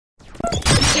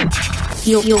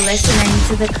You're listening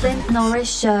to The Clint Norris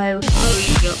Show.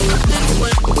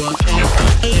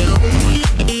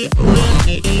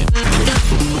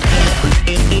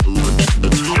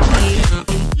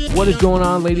 What is going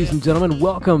on, ladies and gentlemen?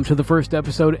 Welcome to the first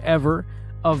episode ever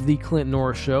of The Clint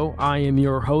Norris Show. I am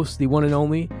your host, the one and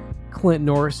only Clint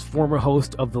Norris, former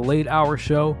host of The Late Hour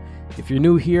Show. If you're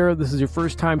new here, this is your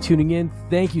first time tuning in,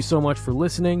 thank you so much for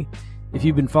listening. If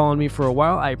you've been following me for a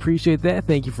while, I appreciate that.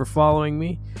 Thank you for following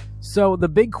me. So the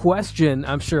big question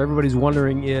I'm sure everybody's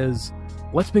wondering is,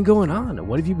 what's been going on?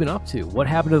 What have you been up to? What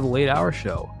happened to The Late Hour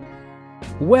Show?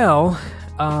 Well,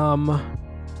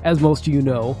 as most of you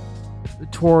know,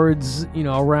 towards,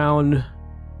 around,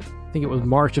 I think it was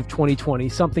March of 2020,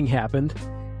 something happened.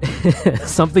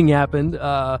 Something happened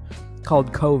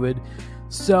called COVID.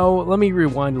 So let me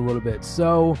rewind a little bit.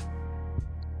 So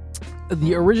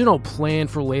the original plan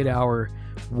for Late Hour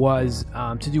was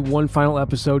to do one final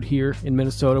episode here in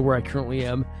Minnesota, where I currently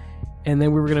am, and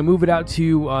then we were going to move it out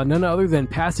to none other than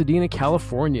Pasadena,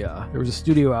 California. There was a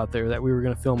studio out there that we were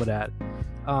going to film it at,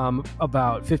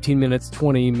 about 15 minutes,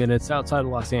 20 minutes outside of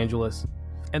Los Angeles.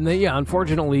 And then,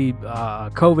 unfortunately,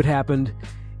 COVID happened,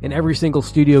 and every single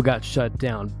studio got shut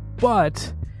down.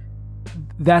 But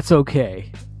that's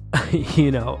okay.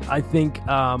 I think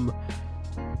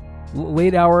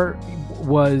Late Hour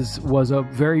was a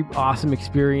very awesome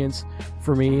experience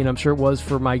for me, and I'm sure it was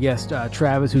for my guest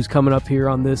Travis, who's coming up here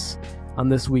on this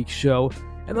week's show.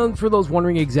 And then for those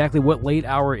wondering exactly what Late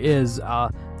Hour is,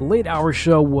 the Late Hour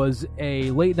Show was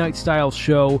a late night style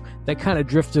show that kind of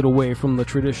drifted away from the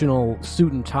traditional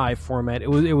suit and tie format. It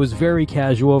was very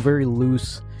casual, very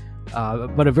loose,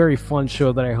 but a very fun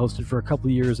show that I hosted for a couple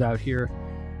of years out here.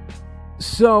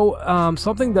 So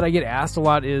something that I get asked a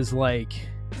lot is like,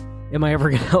 am I ever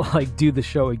gonna do the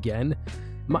show again?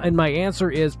 And my answer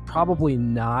is probably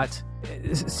not,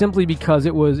 simply because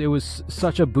it was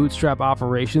such a bootstrap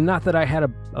operation. Not that I had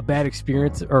a bad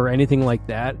experience or anything like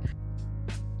that.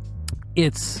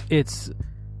 It's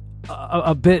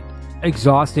a bit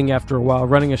exhausting after a while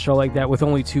running a show like that with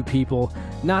only two people.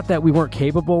 Not that we weren't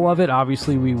capable of it,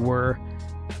 obviously we were.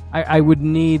 I would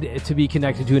need to be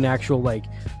connected to an actual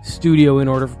studio in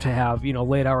order to have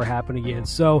Late Hour happen again.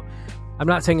 So I'm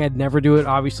not saying I'd never do it.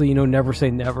 Obviously, never say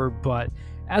never. But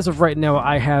as of right now,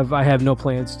 I have no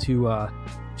plans to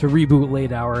reboot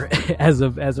Late Hour as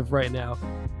of right now.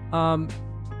 And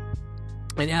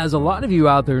as a lot of you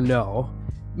out there know,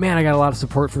 man, I got a lot of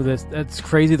support for this. That's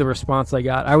crazy, the response I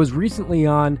got. I was recently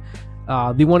on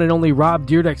the one and only Rob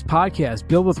Dyrdek's podcast,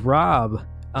 Build with Rob,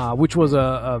 which was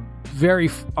a very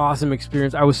awesome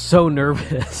experience. I was so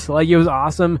nervous. It was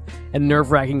awesome and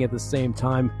nerve-wracking at the same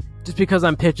time. Just because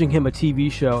I'm pitching him a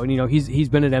TV show, and he's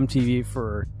been at MTV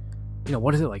for,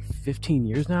 what is it, 15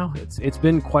 years now? It's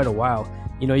been quite a while.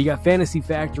 You got Fantasy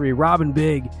Factory, Robin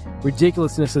Big,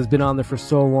 Ridiculousness has been on there for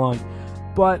so long.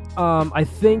 But I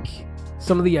think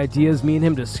some of the ideas me and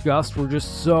him discussed were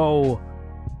just so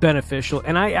beneficial,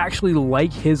 and I actually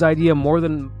like his idea more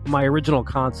than my original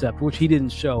concept, which he didn't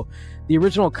show. The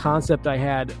original concept I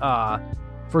had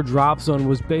for Drop Zone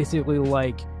was basically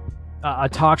a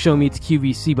talk show meets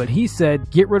QVC, but he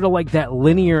said get rid of that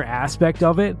linear aspect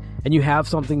of it, and you have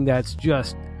something that's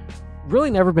just really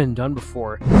never been done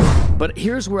before. But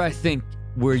here's where I think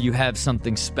where you have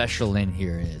something special in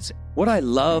here is, what I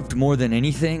loved more than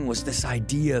anything was this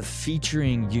idea of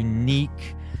featuring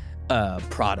unique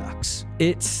products.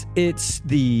 It's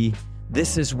the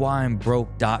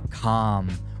thisiswhyimbroke.com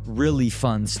really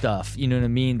fun stuff, you know what I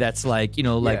mean? That's exactly.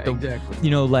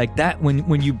 That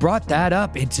when you brought that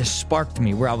up, it just sparked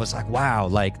me where I was like, wow,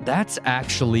 that's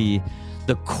actually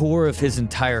the core of his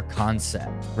entire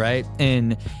concept, right?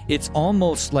 And it's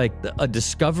almost like a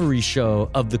discovery show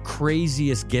of the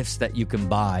craziest gifts that you can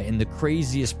buy and the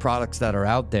craziest products that are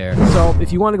out there. So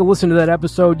if you want to go listen to that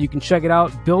episode, you can check it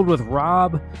out, Build with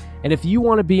Rob. And if you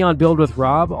want to be on Build with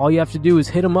Rob, all you have to do is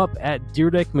hit him up at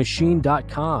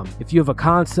DyrdekMachine.com. If you have a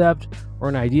concept or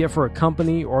an idea for a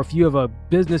company, or if you have a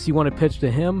business you want to pitch to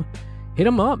him, hit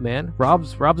him up, man.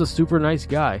 Rob's a super nice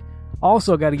guy.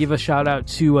 Also, got to give a shout out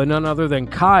to none other than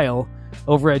Kyle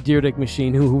over at Dyrdek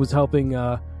Machine, who was helping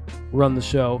run the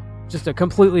show. Just a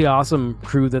completely awesome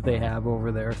crew that they have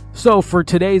over there. So for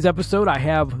today's episode, I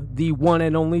have the one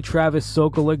and only Travis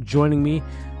Sokolik joining me.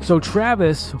 So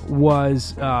Travis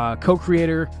was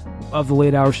co-creator of The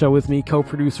Late Hour Show with me,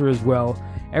 co-producer as well.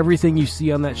 Everything you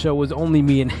see on that show was only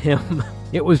me and him.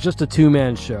 It was just a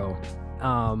two-man show.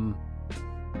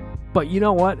 But you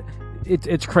know what?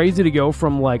 It's crazy to go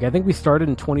from I think we started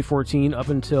in 2014 up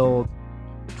until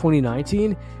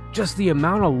 2019. Just the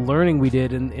amount of learning we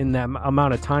did in that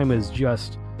amount of time is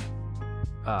just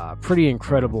pretty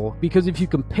incredible, because if you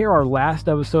compare our last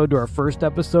episode to our first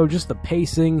episode, just the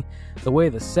pacing, the way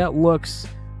the set looks,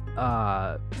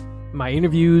 my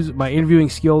interviewing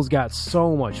skills got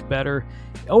so much better.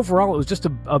 Overall, it was just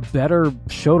a better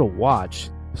show to watch.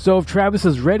 So if Travis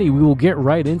is ready, we will get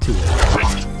right into it.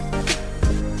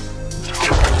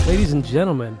 Ladies and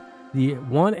gentlemen, the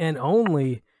one and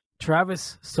only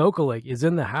Travis Sokolik is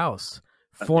in the house.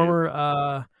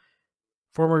 Former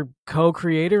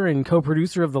co-creator and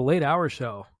co-producer of the Late Hour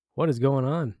Show. What is going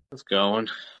on? It's going.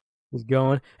 It's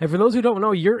going. And for those who don't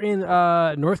know, you're in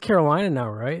North Carolina now,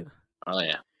 right? Oh,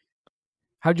 yeah.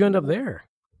 How'd you end up there?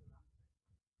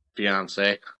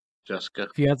 Fiance, Jessica.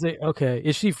 Fiance? Okay.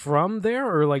 Is she from there,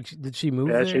 or like did she move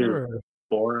there? She was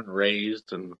born and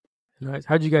raised and nice.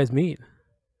 How'd you guys meet?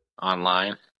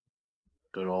 Online.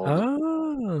 Good old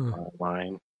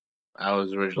online. I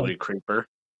was originally Creeper.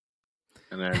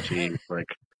 And then she's like,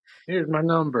 here's my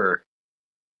number.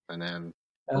 And then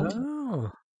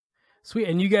sweet.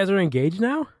 And you guys are engaged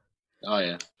now? Oh,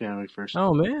 yeah. January 1st.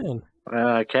 Oh, man.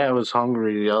 Cat was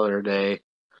hungry the other day. He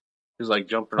was like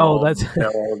jumping that's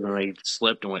and he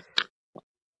slipped and went.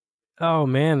 Oh,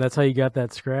 man. That's how you got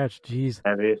that scratch. Jeez.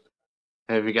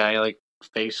 Have you got like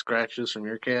face scratches from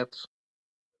your cats?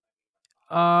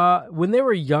 When they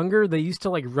were younger, they used to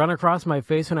like run across my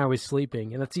face when I was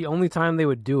sleeping, and that's the only time they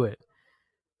would do it.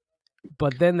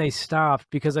 But then they stopped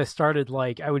because I started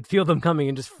I would feel them coming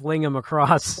and just fling them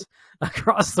across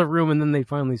the room, and then they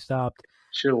finally stopped.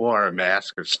 Should have wore a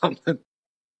mask or something.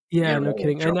 Yeah, no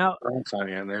kidding. And now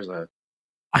there's a.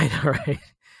 I know, right?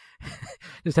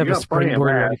 Just have a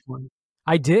springboard ready for me.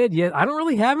 I did, yeah. I don't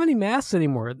really have any masks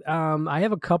anymore. I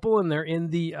have a couple, and they're in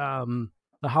the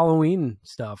Halloween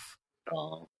stuff.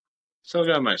 Oh, still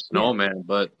got my snowman,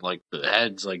 but like the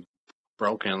head's like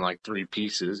broken in like 3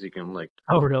 pieces. You can like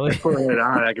oh really put it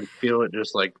on. I can feel it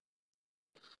just like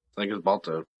it's about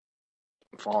to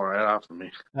fall right off of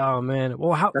me. Oh man,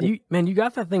 well you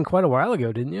got that thing quite a while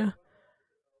ago, didn't you?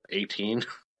 18.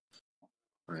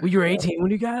 Well, you were 18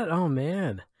 when you got it. Oh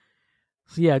man,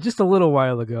 so yeah, just a little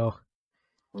while ago.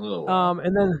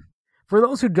 And then for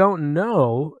those who don't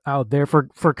know out there,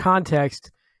 for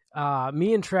context.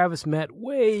 Me and Travis met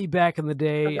way back in the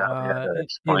day.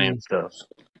 Explain stuff.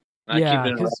 I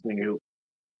keep interrupting you.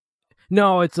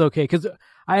 No, it's okay, because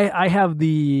I have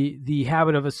the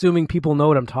habit of assuming people know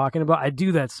what I'm talking about. I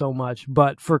do that so much.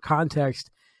 But for context,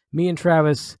 me and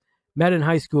Travis met in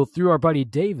high school through our buddy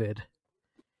David.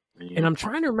 Yeah. And I'm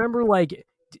trying to remember,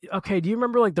 okay, do you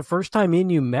remember the first time me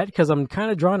and you met? Because I'm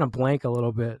kind of drawing a blank a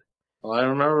little bit. Well, I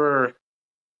remember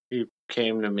you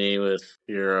came to me with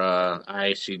your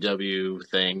ICW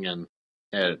thing and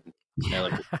had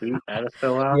like a suit had to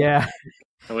fill out. Yeah.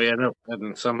 And we ended up,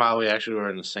 and somehow we actually were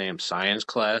in the same science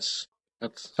class.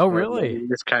 Oh, really? He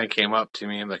just kind of came up to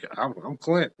me and like, I'm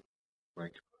Clint. I'm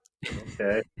like,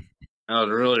 okay. And I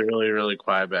was really, really, really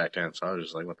quiet back then, so I was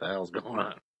just like, what the hell's going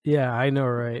on? Yeah, I know,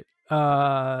 right?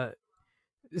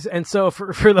 And so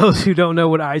for those who don't know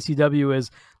what ICW is,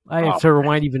 I have to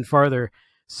rewind even farther.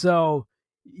 So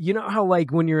you know how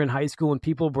when you're in high school and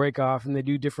people break off and they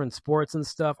do different sports and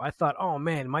stuff? I thought, oh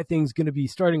man, my thing's going to be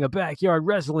starting a backyard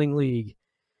wrestling league.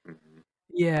 Mm-hmm.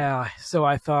 Yeah. So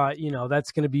I thought,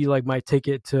 that's going to be my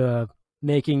ticket to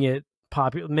making it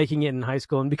popular, making it in high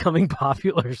school and becoming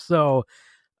popular. So,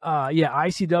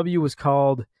 ICW was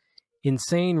called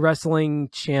Insane Wrestling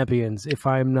Champions, if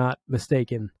I'm not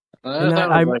mistaken. I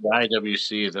thought it was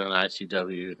IWC, then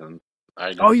ICW, then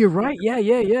IWC. Oh, you're right. Yeah.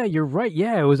 You're right.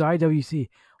 Yeah, it was IWC.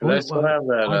 I still have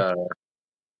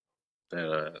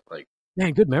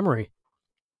man, good memory.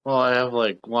 Well, I have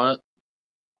one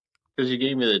because you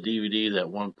gave me the DVD at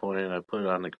one point, and I put it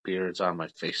on the computer. It's on my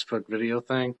Facebook video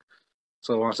thing.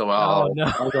 So once in a while,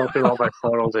 I'll go through all my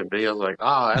photos and videos.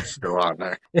 That's still on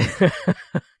there.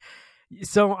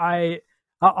 So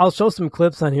I'll show some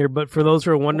clips on here, but for those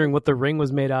who are wondering what the ring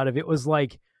was made out of, it was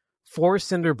 4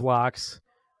 cinder blocks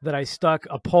that I stuck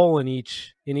a pole in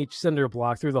each cinder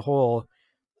block through the hole,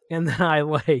 and then I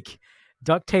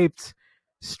duct taped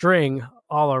string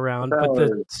all around. But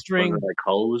the string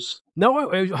hose. No,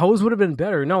 hose would have been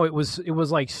better. No, it was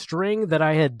string that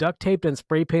I had duct taped and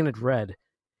spray painted red.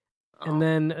 And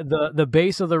then the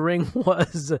base of the ring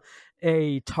was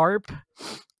a tarp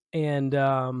and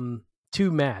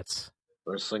 2 mats.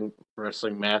 Wrestling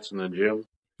mats in the gym.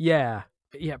 Yeah,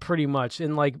 pretty much.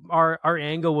 And our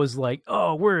angle was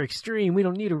oh, we're extreme. We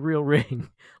don't need a real ring.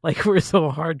 We're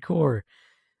so hardcore.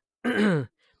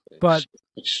 But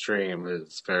extreme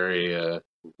is very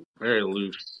very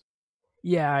loose.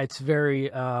 Yeah, it's very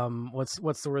what's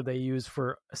the word they use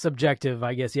for subjective,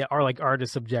 I guess. Yeah, or art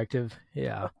is subjective.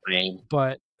 Yeah.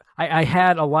 But I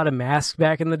had a lot of masks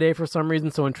back in the day for some reason.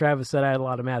 So when Travis said I had a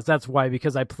lot of masks, that's why,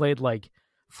 because I played like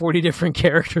 40 different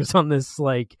characters on this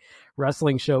like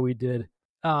wrestling show we did.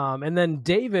 And then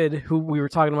David, who we were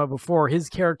talking about before, his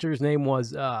character's name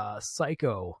was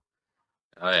Psycho.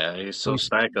 Oh yeah, he's so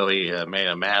psycho. He made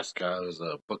a mascot as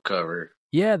a book cover.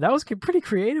 Yeah, that was pretty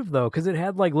creative though, because it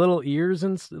had like little ears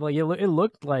and like it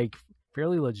looked like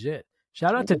fairly legit.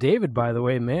 Shout out to David, by the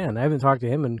way, man. I haven't talked to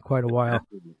him in quite a while.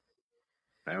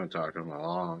 I haven't talked to him in a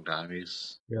long time.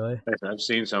 Really? I've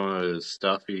seen some of his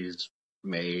stuff he's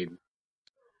made.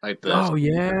 Like the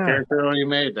character he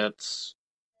made, that's...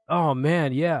 Oh,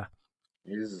 man, yeah.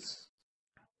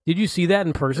 Did you see that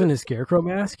in person, his Scarecrow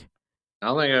mask? I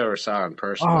don't think I ever saw it in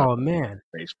person. Oh, man.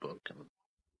 Facebook.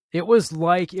 It was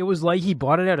like he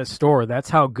bought it at a store. That's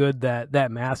how good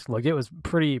that mask looked. It was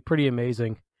pretty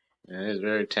amazing. Yeah, he's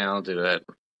very talented at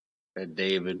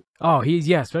David. Oh,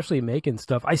 especially making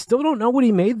stuff. I still don't know what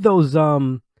he made those.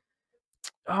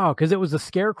 Because it was a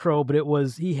Scarecrow, but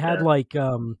he had like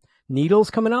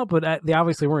needles coming out, but they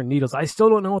obviously weren't needles. I still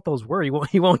don't know what those were.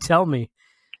 He won't tell me.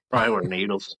 Probably were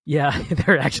needles. Yeah,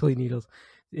 they're actually needles.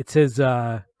 It's his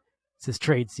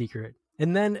trade secret.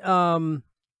 And then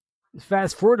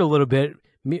fast forward a little bit.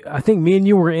 I think me and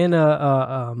you were in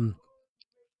it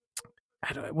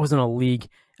wasn't a league.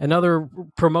 Another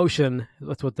promotion,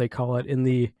 that's what they call it in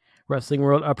the wrestling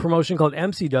world, a promotion called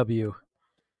MCW.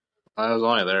 I was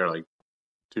only there like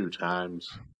 2 times.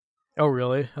 Oh,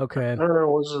 really? Okay. Or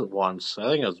was it once? I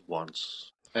think it was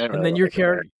once. And then your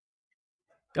character...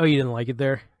 Oh, you didn't like it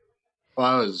there?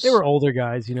 Well, they were older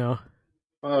guys, you know.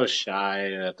 I was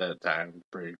shy at that time.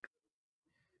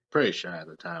 Pretty shy at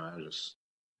the time. I was just...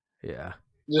 Yeah.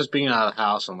 Just being out of the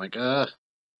house, I'm like, I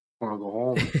want to go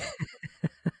home.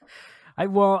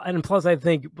 And plus I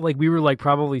think like we were like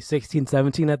probably 16,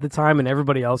 17 at the time, and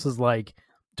everybody else is like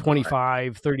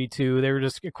 25, 32. They were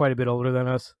just quite a bit older than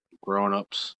us.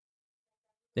 Grown-ups.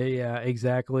 Yeah,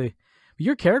 exactly. But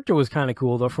your character was kind of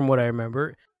cool though, from what I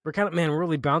remember. We're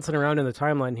really bouncing around in the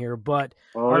timeline here, but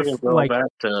we can go back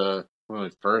to when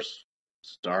we first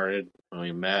started, when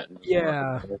we met.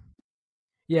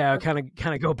 Yeah, kind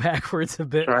of go backwards a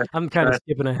bit. I'm kind of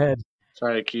skipping ahead.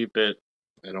 Try to keep it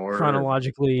in order,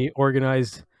 chronologically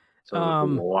organized, so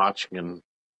people watching and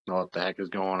know what the heck is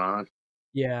going on.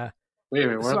 Yeah. Wait a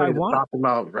minute, were they talking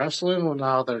about wrestling? Well,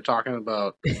 now they're talking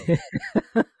about...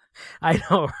 I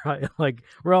know, right? Like,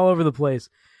 we're all over the place.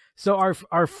 So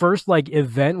our first, like,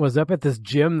 event was up at this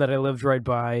gym that I lived right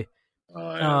by.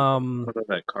 What was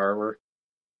that, Carver?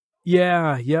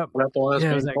 Yeah, yep. Was that the one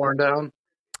that's being torn down?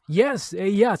 Yes,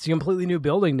 it's a completely new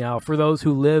building now. For those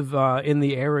who live in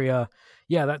the area,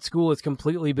 yeah, that school has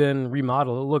completely been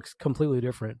remodeled. It looks completely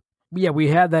different. But yeah, we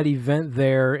had that event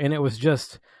there, and it was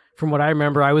just... From what I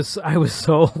remember, I was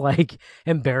so like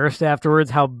embarrassed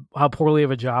afterwards how poorly of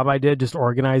a job I did just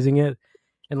organizing it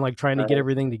and like trying to get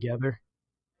everything together.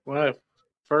 When I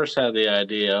first had the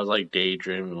idea, I was like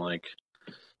daydreaming, like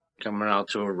coming out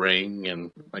to a ring, and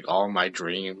like all my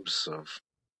dreams of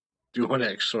doing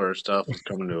that sort of stuff was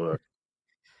coming to it.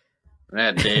 And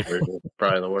that day was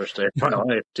probably the worst day of my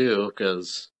life too,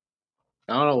 because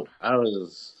I don't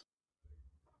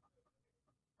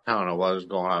know what was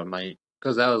going on.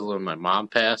 Because that was when my mom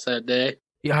passed that day.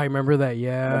 Yeah, I remember that,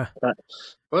 yeah.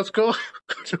 Let's go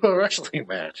to a wrestling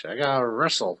match. I gotta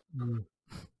wrestle.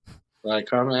 So I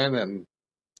come in and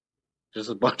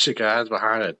just a bunch of guys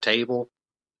behind a table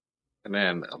and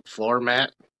then a floor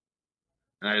mat.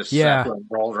 And I just sat there and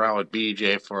rolled around with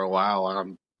BJ for a while. And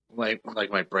I'm like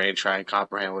my brain trying to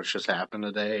comprehend what's just happened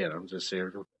today. And I'm just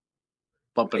here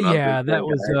bumping up. Yeah, that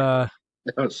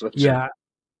was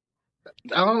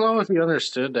I don't know if he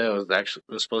understood that it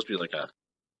was supposed to be like a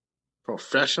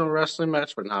professional wrestling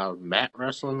match, but not a mat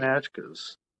wrestling match.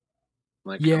 Because,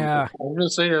 like, I'm gonna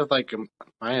say like, am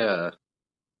I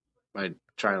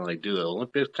trying to like do the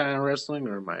Olympic kind of wrestling,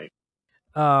 or am I?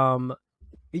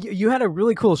 You had a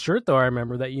really cool shirt though. I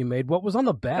remember that you made. What was on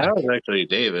the back? That was actually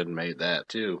David made that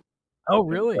too. Oh,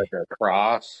 really? Like a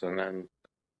cross, and then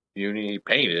he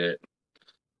painted it.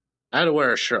 I had to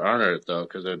wear a shirt under it though,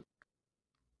 because it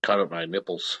cut up my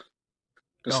nipples.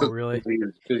 Oh, really?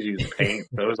 Because you use paint,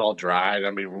 so it was all dry, and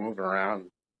I'd be moving around,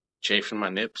 chafing my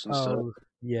nips and stuff.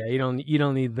 Yeah, you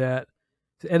don't need that.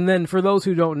 And then for those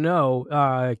who don't know,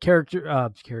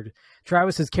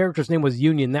 Travis's character's name was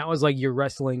Union. That was like your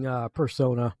wrestling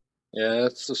persona. Yeah,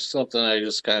 that's just something I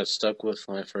just kind of stuck with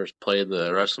when I first played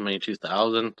the WrestleMania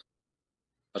 2000. I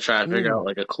was trying to figure out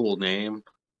like a cool name.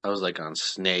 I was like on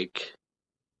Snake,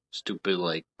 stupid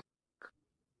like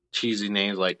cheesy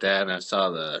names like that, and I saw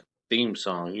the theme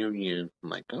song Union. I'm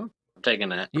like, oh, I'm taking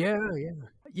that. Yeah.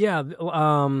 Yeah,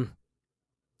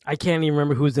 I can't even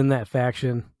remember who's in that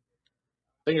faction.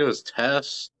 I think it was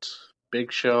Test,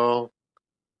 Big Show,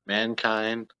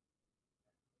 Mankind,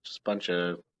 just a bunch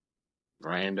of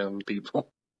random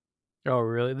people. Oh,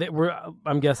 really?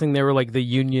 I'm guessing they were like the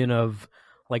union of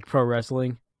like pro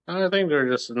wrestling. I think they're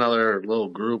just another little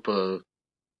group of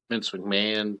Vince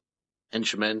McMahon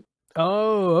henchmen.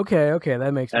 Oh, okay,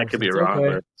 that makes sense. That could be wrong,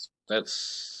 but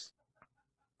that's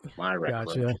my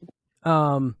recollection.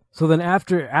 Gotcha. So then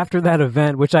after that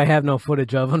event, which I have no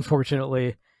footage of,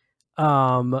 unfortunately,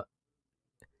 we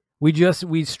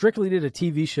strictly did a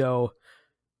TV show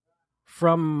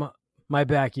from my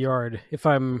backyard, if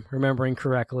I'm remembering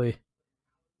correctly.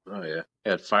 Oh yeah,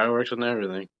 had fireworks and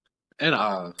everything, and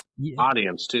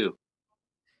audience too.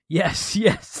 Yes,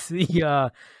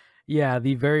 the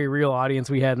very real audience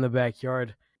we had in the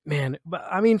backyard. Man, but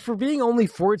I mean, for being only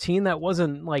 14, that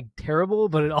wasn't like terrible,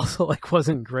 but it also like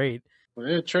wasn't great.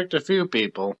 It tricked a few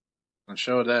people and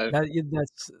showed that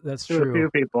that's true. A few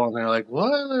people, and they're like,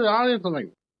 "What?" The audience, I'm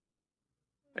like,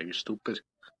 "Are you stupid?"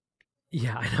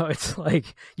 Yeah, I know. It's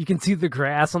like you can see the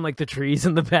grass on like the trees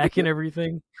in the back and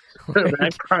everything. Like,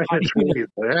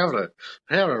 they're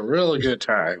having a really good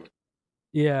time.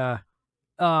 Yeah.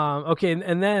 Okay,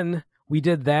 and then we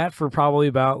did that for probably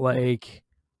about like,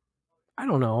 I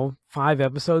don't know, 5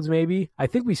 episodes maybe. I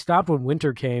think we stopped when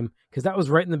winter came because that was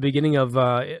right in the beginning of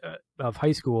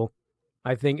high school,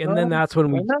 I think. And then that's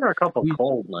when we remember a couple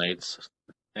cold nights.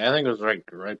 Yeah, I think it was right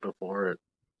before it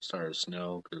started to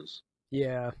snow because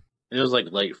it was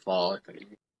like late fall. I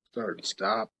think it started to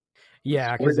stop.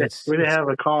 Yeah, because we didn't have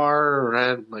a car or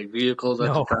had like vehicles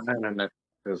at the time, and it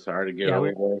was hard to get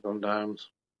away sometimes.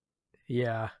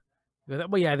 Yeah.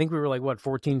 Well, yeah, I think we were like,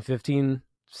 14, 15,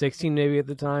 16 maybe at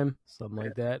the time, something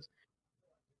like that.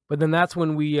 But then that's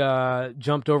when we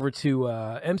jumped over to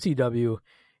MCW,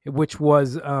 which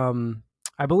was,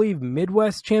 I believe,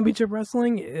 Midwest Championship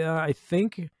Wrestling, I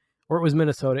think, or it was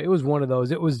Minnesota. It was one of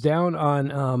those. It was down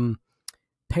on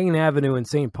Payne Avenue in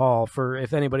St. Paul, for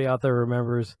if anybody out there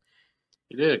remembers.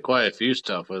 He did quite a few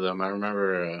stuff with them. I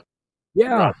remember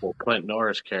Clint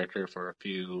Norris character for a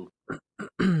few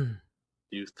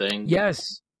things.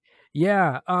 Yes.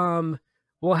 Yeah.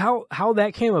 Well, how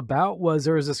that came about was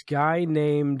there was this guy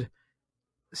named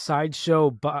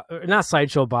Sideshow Bob, not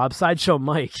Sideshow Bob, Sideshow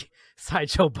Mike,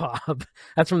 Sideshow Bob.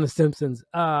 That's from The Simpsons.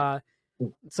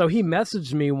 So he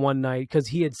messaged me one night because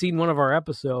he had seen one of our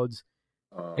episodes,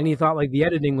 and he thought like the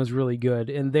editing was really good,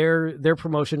 and their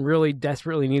promotion really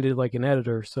desperately needed like an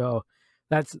editor. So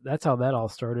that's how that all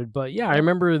started. But yeah, I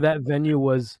remember that venue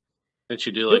was. Did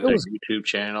you do like their YouTube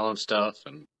channel and stuff?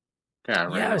 And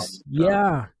yes,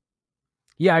 yeah.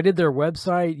 Yeah, I did their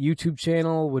website, YouTube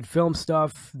channel, would film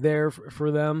stuff there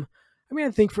for them. I mean,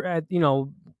 I think at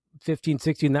 15,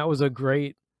 16, that was a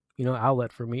great,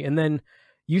 outlet for me. And then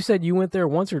you said you went there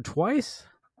once or twice?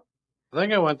 I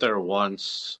think I went there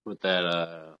once with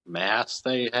that mask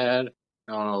they had.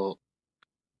 I don't know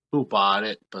who bought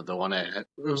it, but the one it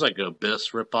was like an Abyss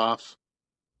ripoff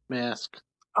mask.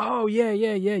 Oh, yeah.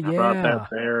 I brought that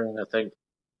there, and I think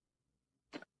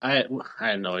I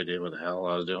had no idea what the hell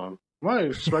I was doing.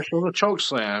 My special the choke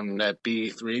slam, that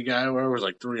B3 guy where was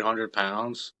like 300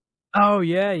 pounds. Oh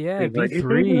yeah, B3. Like,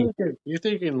 you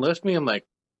think you can lift me? I'm like,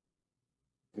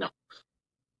 no.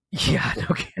 Yeah,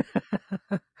 okay.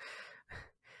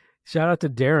 Shout out to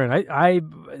Darren. I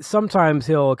sometimes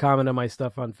he'll comment on my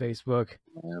stuff on Facebook.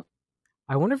 Yeah.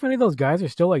 I wonder if any of those guys are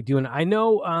still like doing it. I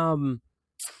know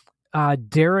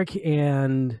Derek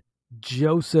and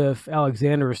Joseph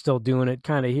Alexander are still doing it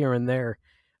kind of here and there.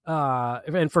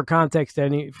 And for context,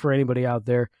 for anybody out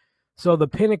there, so the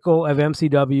pinnacle of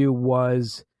MCW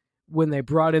was when they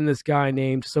brought in this guy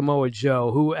named Samoa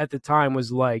Joe, who at the time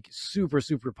was like super,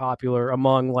 super popular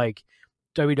among like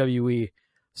WWE.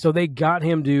 So they got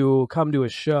him to come to a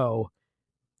show,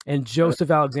 and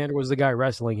Joseph Alexander was the guy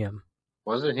wrestling him.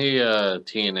 Wasn't he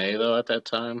TNA though at that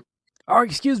time? Oh,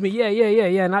 excuse me.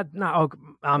 Yeah. Not. My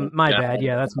bad.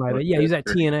 Yeah, that's my bad. Yeah, he's at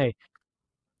TNA.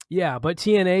 Yeah, but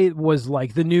TNA was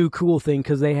like the new cool thing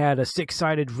because they had a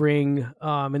 6-sided ring,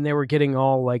 and they were getting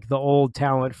all like the old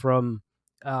talent from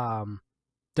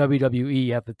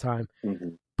WWE at the time.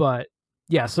 Mm-hmm. But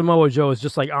yeah, Samoa Joe was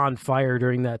just like on fire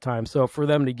during that time. So for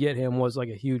them to get him was like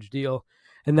a huge deal,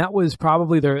 and that was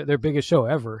probably their biggest show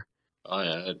ever. Oh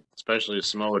yeah, especially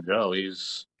Samoa Joe.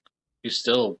 He's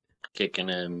still kicking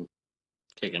ass.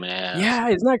 Yeah,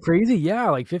 isn't that crazy? Yeah,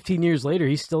 like 15 years later,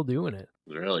 he's still doing it.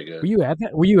 Really good.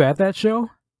 Were you at that show?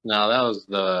 No, that was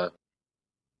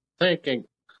I think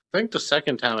the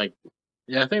second time I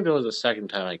think there was a second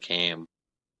time I came.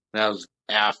 That was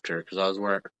after because I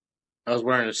I was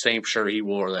wearing the same shirt he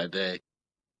wore that day.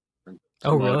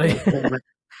 Oh, really? It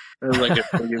was like a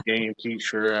video game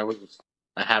T-shirt.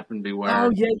 I happened to be wearing. Oh,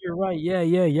 yeah, you're right.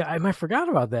 Yeah. I forgot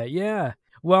about that. Yeah.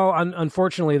 Well,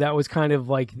 unfortunately, that was kind of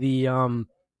like the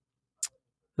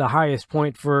highest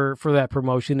point for that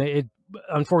promotion. It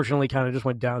unfortunately kind of just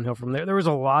went downhill from there. There was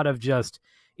a lot of just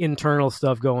internal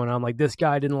stuff going on. Like, this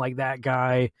guy didn't like that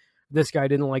guy. This guy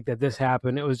didn't like that this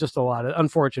happened. It was just a lot of,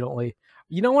 unfortunately.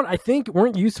 You know what? I think,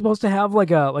 weren't you supposed to have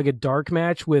like a dark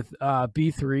match with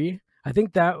B3? I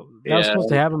think that was supposed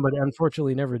to happen, but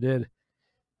unfortunately never did.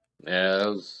 Yeah, it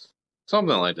was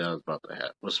something like that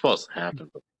was supposed to happen.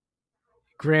 But...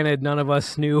 Granted, none of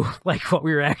us knew like what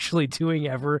we were actually doing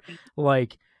ever.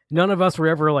 Like, none of us were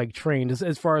ever like trained,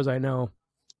 as far as I know.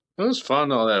 It was fun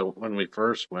though that when we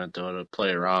first went though to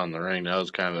play around in the ring. That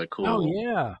was kind of cool. Oh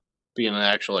yeah, being an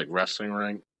actual like wrestling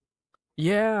ring.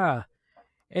 Yeah,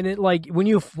 and it like when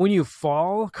you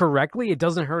fall correctly, it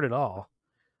doesn't hurt at all.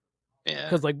 Yeah,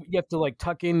 because like you have to like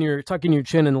tuck in your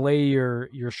chin and lay your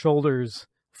shoulders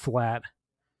flat.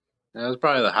 That was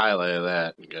probably the highlight of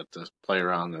that. You get to play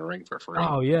around the ring for free.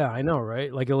 Oh yeah, I know,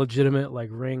 right? Like a legitimate like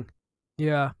ring.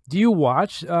 Yeah. Do you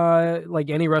watch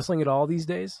like any wrestling at all these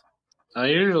days? I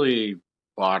usually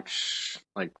watch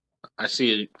like I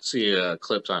see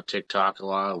clips on TikTok a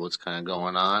lot of what's kind of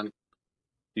going on.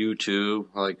 YouTube,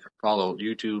 like all the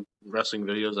YouTube wrestling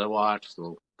videos I watch,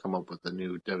 they'll come up with the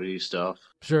new WWE stuff.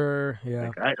 Sure,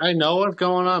 yeah. Like, I know what's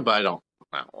going on, but I don't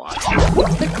watch.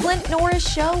 The Clint Norris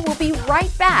Show will be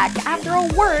right back after a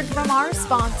word from our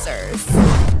sponsors.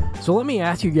 So let me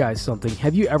ask you guys something.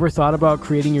 Have you ever thought about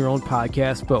creating your own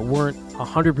podcast but weren't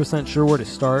 100% sure where to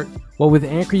start? Well, with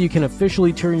Anchor, you can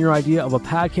officially turn your idea of a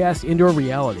podcast into a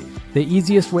reality. The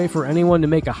easiest way for anyone to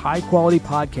make a high-quality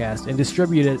podcast and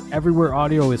distribute it everywhere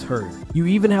audio is heard. You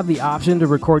even have the option to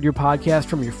record your podcast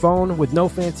from your phone with no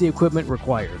fancy equipment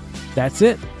required. That's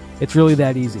it. It's really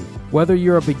that easy. Whether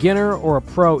you're a beginner or a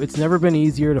pro, it's never been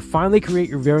easier to finally create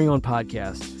your very own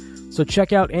podcast. So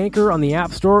check out Anchor on the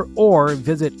App Store or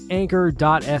visit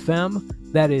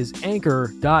anchor.fm. That is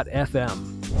anchor.fm.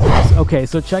 Okay,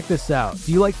 so check this out.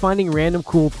 Do you like finding random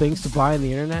cool things to buy on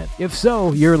the internet? If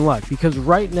so, you're in luck, because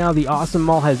right now the Awesome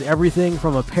Mall has everything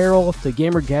from apparel to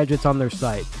gamer gadgets on their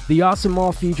site. The Awesome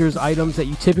Mall features items that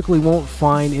you typically won't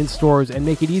find in stores and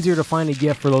make it easier to find a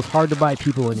gift for those hard-to-buy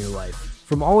people in your life.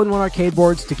 From all-in-one arcade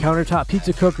boards to countertop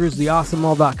pizza cookers,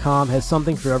 theawesomemall.com has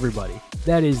something for everybody.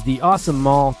 That is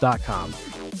theawesomemall.com.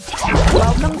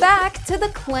 Welcome back to the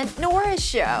Clint Norris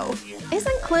Show.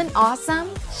 Isn't Clint awesome?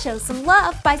 Show some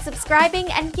love by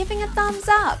subscribing and giving a thumbs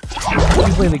up. Did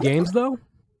you play the games though?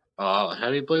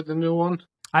 Have you played the new one?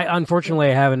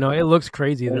 Unfortunately I haven't. No, it looks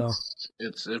crazy though.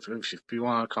 It's if you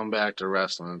want to come back to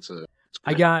wrestling, it's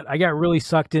I got really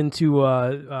sucked into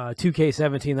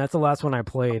 2K17. That's the last one I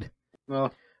played.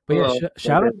 Well, but yeah,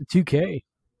 shout out to 2K.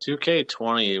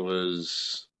 2K20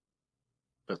 was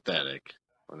pathetic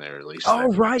when they released.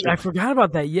 Oh right, I forgot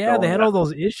about that. Yeah, they had all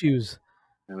those issues.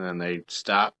 And then they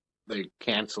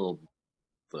canceled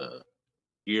the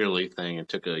yearly thing and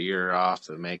took a year off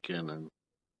to make it, and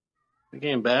they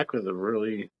came back with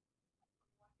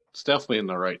it's definitely in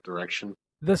the right direction.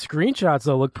 The screenshots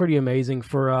though look pretty amazing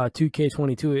for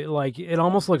 2K22. It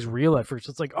almost looks real at first.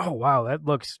 It's like, oh wow, that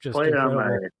looks just incredible.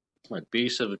 On my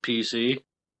beast of a PC.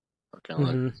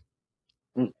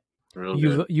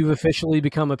 You've officially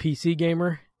become a PC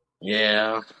gamer?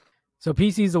 Yeah. So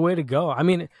PC is the way to go. I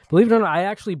mean, believe it or not, I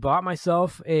actually bought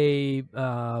myself a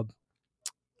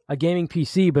gaming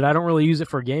PC, but I don't really use it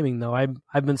for gaming though.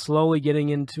 I've been slowly getting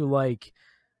into like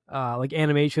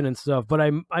animation and stuff, but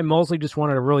I mostly just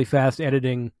wanted a really fast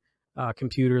editing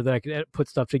computer that I could put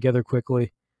stuff together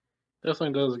quickly.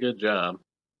 Definitely does a good job.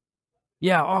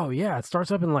 Yeah. Oh yeah. It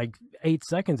starts up in like 8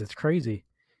 seconds. It's crazy.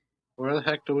 Where the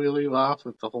heck do we leave off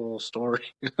with the whole story?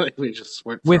 Like we just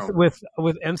went with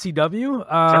MCW.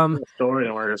 The story,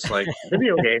 and we're just like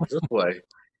video games this way.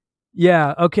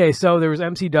 Yeah. Okay. So there was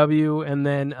MCW, and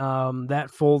then that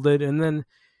folded, and then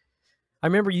I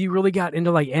remember you really got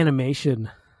into like animation,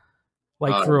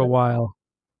 for a while.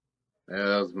 Yeah,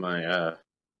 that was my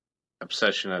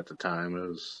obsession at the time. It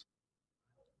was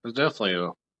definitely a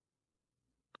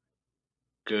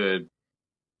good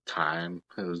time.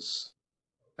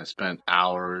 I spent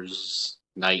hours,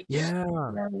 nights. Yeah.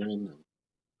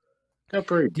 Got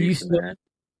pretty Do you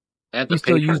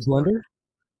still use Blender?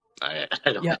 I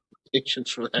don't have patience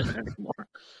for that anymore.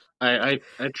 I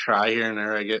try here and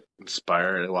there. I get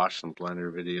inspired. I watch some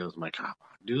Blender videos. I'm like, I want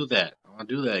to do that. I want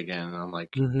to do that again. And I'm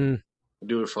like, I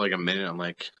do it for like a minute. I'm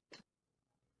like,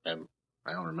 I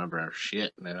don't remember our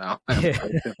shit. And then I'll have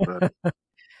to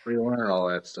relearn all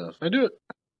that stuff. I do it.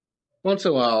 once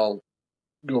in a while, I'll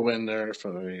go in there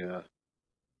for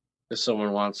if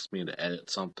someone wants me to edit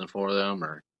something for them,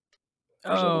 or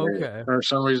okay. For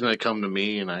some reason they come to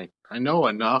me, and I know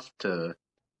enough to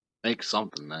make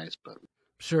something nice, but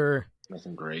sure,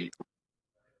 nothing great.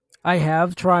 I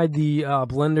have tried the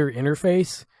Blender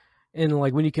interface, and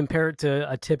like when you compare it to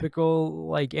a typical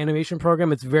like animation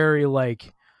program, it's very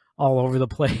like all over the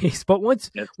place. But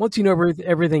once you know where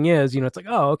everything is, it's like,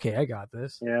 oh, okay, I got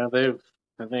this. Yeah, I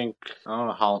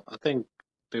think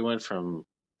they went from,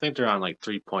 I think they're on like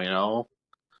 3.0,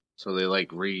 so they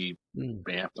like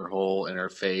revamped their whole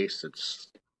interface. It's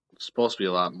supposed to be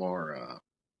a lot more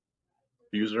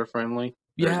user friendly.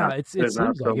 Yeah, it seems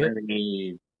like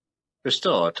it. There's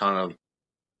still a ton of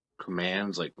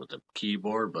commands like with the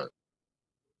keyboard, but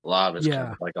a lot of it's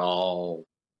kind of like all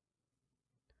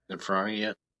in front of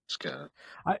you. It's kind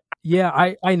of.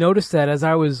 I noticed that as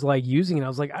I was like using it. I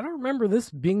was like, I don't remember this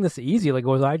being this easy. Like,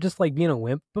 was I just like being a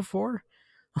wimp before?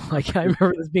 Like, I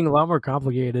remember this being a lot more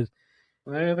complicated.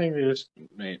 I think they just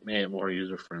made it more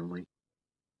user friendly.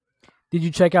 Did you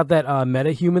check out that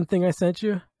MetaHuman thing I sent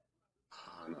you?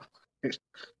 Oh, no.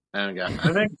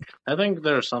 I think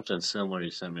there's something similar you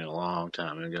sent me a long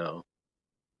time ago,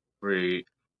 where you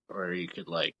could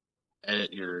like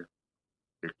edit your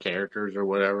characters or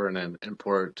whatever, and then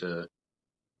import it to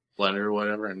Blender or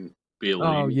whatever, and be able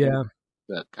to use it.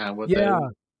 That kind of what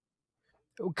that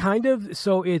is? Kind of.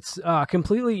 So it's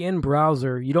completely in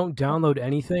browser. You don't download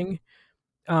anything,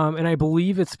 and I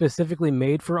believe it's specifically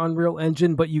made for Unreal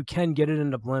Engine, but you can get it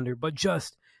into Blender. But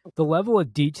just the level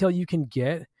of detail you can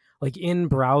get, like in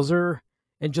browser,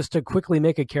 and just to quickly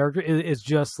make a character is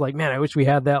just like, man, I wish we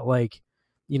had that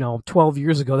 12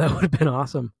 years ago. That would have been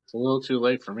awesome. It's a little too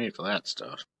late for me for that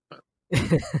stuff, but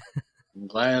I'm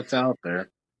glad it's out there.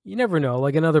 You never know.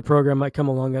 Like another program might come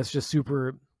along that's just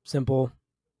super simple,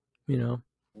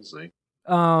 We'll see.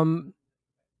 And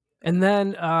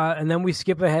then we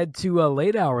skip ahead to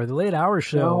Late Hour, the Late Hour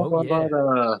show. What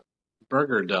about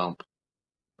Burger Dump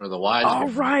or the Wise Guys?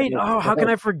 Oh, right. Oh, how can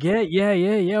I forget?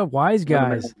 Yeah. Wise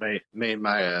Guys. Made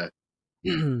my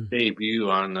debut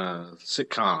on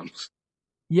sitcoms.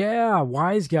 Yeah,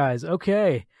 Wise Guys.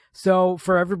 Okay. So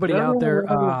for everybody out there,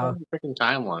 freaking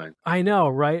timeline. I know,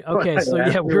 right? Okay, so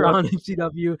we're on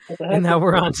MCW, and now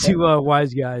we're on to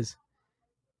Wise Guys.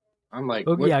 I'm like,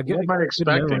 what am I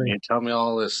expecting? You tell me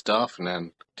all this stuff, and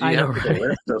then do you have a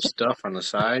list of stuff on the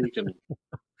side you can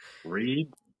read?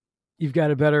 You've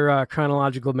got a better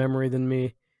chronological memory than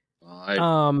me.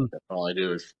 All I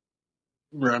do is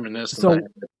reminisce.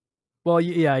 Well,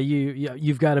 yeah,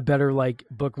 you've got a better like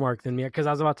bookmark than me, because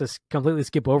I was about to completely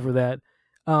skip over that.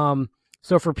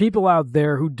 So for people out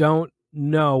there who don't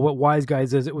know what Wise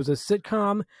Guys is, it was a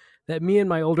sitcom that me and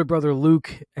my older brother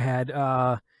Luke had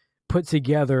put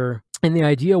together, and the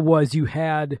idea was you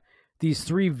had these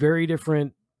three very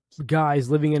different guys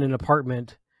living in an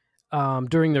apartment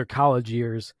during their college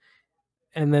years,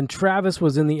 and then Travis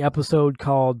was in the episode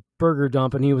called Burger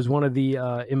Dump, and he was one of the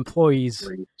employees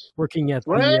working at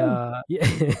the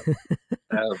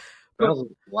that was the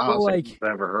loudest you've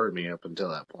ever heard me up until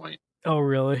that point. Oh,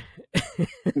 really?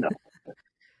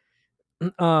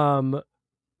 No.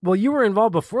 Well, you were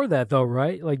involved before that, though,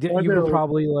 right? Like, you were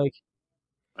probably like.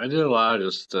 I did a lot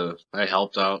of I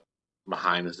helped out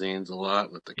behind the scenes a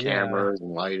lot with the cameras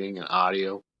and lighting and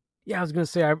audio. Yeah, I was gonna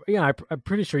say, I'm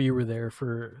pretty sure you were there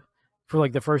for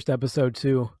like the first episode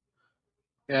too.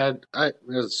 Yeah, it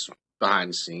was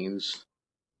behind the scenes,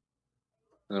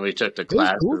 and we took the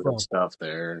classes and stuff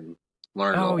there and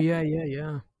learned. Oh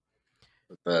yeah.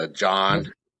 With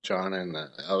John and the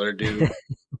other dude.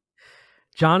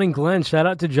 John and Glenn. Shout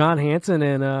out to John Hansen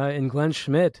and Glenn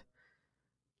Schmidt.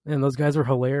 Man, those guys were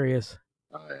hilarious.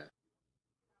 Oh yeah,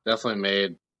 definitely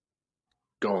made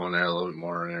going there a little bit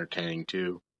more entertaining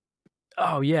too.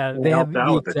 Oh yeah, they have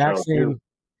the exact same. Too.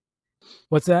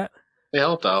 What's that? They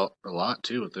helped out a lot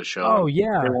too with the show. Oh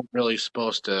yeah, they weren't really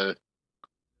supposed to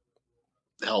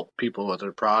help people with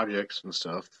their projects and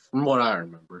stuff, from what I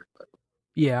remember. But.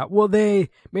 Yeah, well, they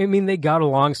got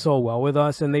along so well with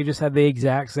us, and they just had the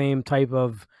exact same type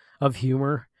of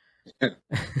humor.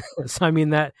 So I mean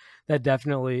that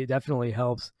definitely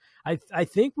helps. I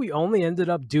think we only ended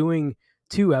up doing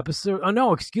 2 episodes. Oh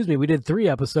no, excuse me, we did 3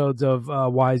 episodes of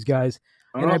Wise Guys,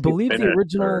 and I believe the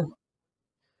original.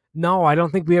 No, I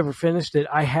don't think we ever finished it.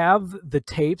 I have the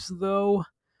tapes though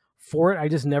for it. I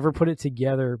just never put it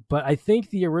together. But I think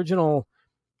the original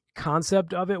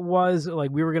concept of it was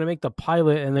like we were going to make the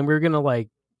pilot and then we were going to like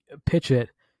pitch it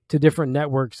to different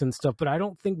networks and stuff. But I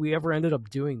don't think we ever ended up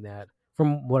doing that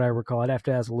from what I recall. I'd have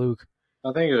to ask Luke.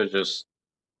 I think it was just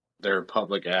their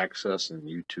public access and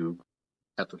YouTube.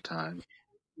 at the time.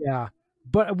 Yeah.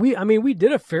 But we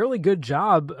did a fairly good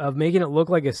job of making it look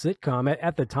like a sitcom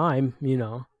at the time,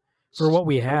 for what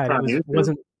we had. It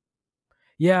wasn't,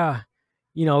 yeah,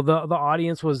 the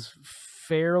audience was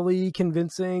fairly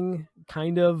convincing,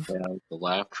 kind of. Yeah, the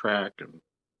laugh track.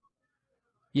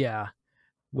 Yeah,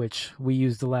 which we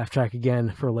used the laugh track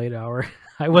again for late hour.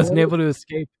 I wasn't able to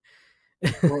escape.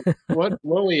 what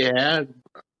we had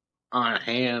on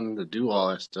hand to do all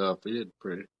that stuff, we did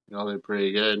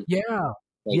pretty good. Yeah.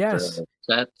 Yes.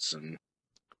 Sets, and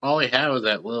all we had was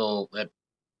that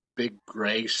big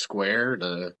gray square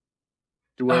to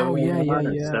do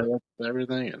everything. Set up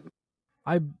everything.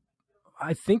 And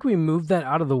I think we moved that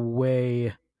out of the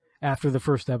way after the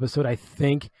first episode. I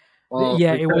think. Well,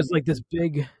 it was like this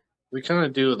big. We kind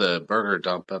of do the burger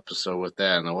dump episode with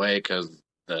that in a way because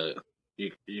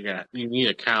you need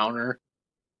a counter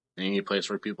and you need a place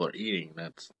where people are eating.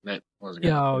 That wasn't.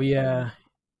 That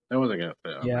wasn't gonna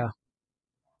fit. Yeah.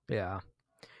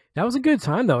 That was a good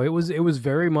time though. It was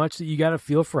very much that you got a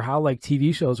feel for how like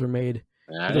TV shows were made.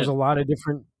 Yeah, there's a lot of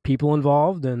different people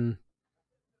involved, and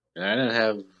I didn't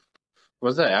have.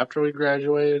 Was that after we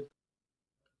graduated?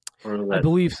 I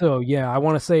believe so. Yeah, I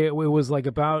want to say it was like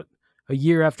about a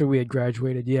year after we had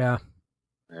graduated. Yeah.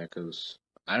 Yeah, because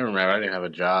I remember I didn't have a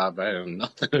job. I had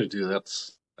nothing to do. That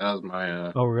was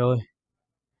my. Oh really?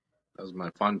 That was my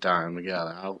fun time to get out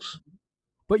of the house.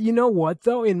 But you know what,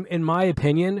 though? In my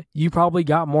opinion, you probably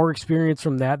got more experience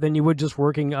from that than you would just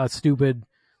working a stupid,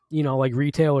 like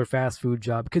retail or fast food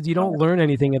job, because you don't learn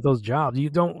anything at those jobs. You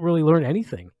don't really learn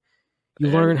anything.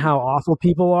 You learn how awful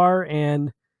people are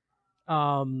and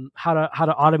how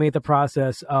to automate the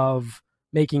process of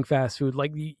making fast food.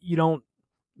 Like you don't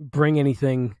bring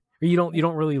anything, or you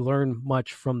don't really learn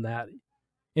much from that,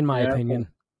 in my opinion.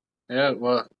 Yeah,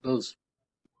 well, those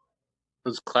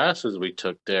classes we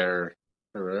took there.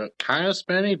 They were kind of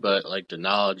spenny, but like the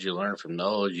knowledge you learn from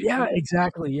those,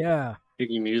 exactly. Yeah, you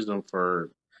can use them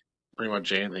for pretty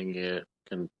much anything you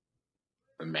can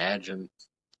imagine.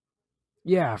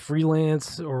 Yeah,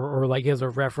 freelance or like as a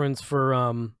reference for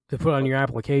to put on your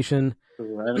application.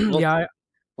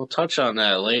 We'll touch on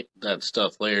that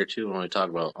stuff later too when we talk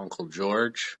about Uncle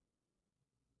George,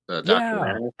 the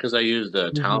documentary, because I used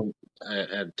the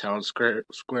Town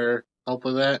Square help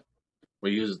with that.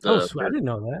 We used I didn't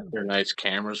know that. Their nice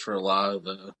cameras for a lot of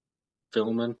the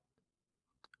filming.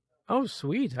 Oh,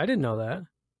 sweet! I didn't know that.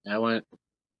 I went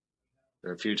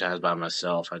there a few times by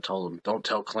myself. I told him, "Don't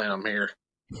tell Clint I'm here."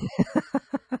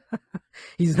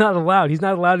 He's not allowed. He's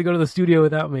not allowed to go to the studio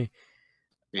without me.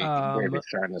 He gave me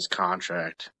signing his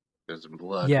contract. There's some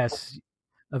blood. Yes,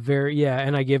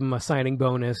 and I gave him a signing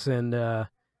bonus and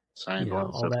signing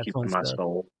bonus all that fun stuff.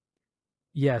 Soul.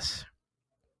 Yes.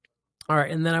 All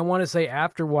right, and then I want to say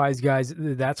afterwise, guys,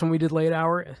 that's when we did late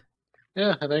hour?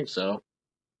 Yeah, I think so.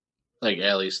 Like,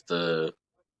 at least I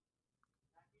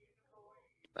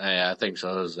think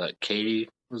so. It was that Katie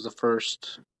was the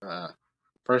first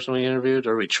person we interviewed,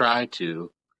 or we tried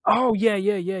to. Oh, yeah.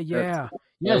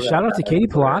 Yeah, shout out to Katie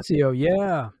Palacio,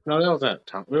 yeah. No, that was that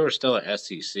time. We were still at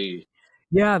SEC.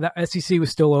 Yeah, the SEC was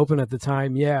still open at the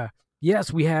time, yeah.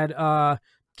 Yes, we had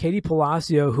Katie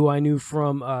Palacio, who I knew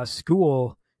from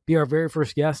school, be our very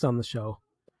first guest on the show.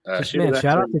 Shout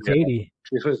out to Katie.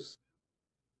 I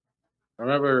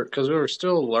remember, because we were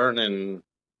still learning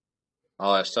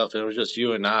all that stuff. It was just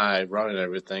you and I running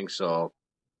everything, so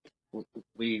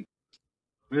we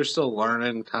were still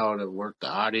learning how to work the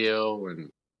audio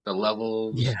and the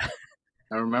levels. Yeah.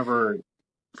 I remember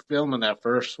filming that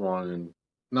first one and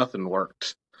nothing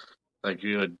worked. Like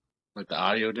the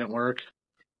audio didn't work.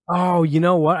 Oh, you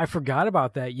know what? I forgot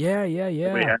about that. Yeah. We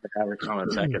had to have it come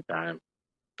a second time.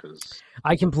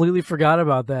 I completely forgot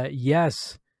about that.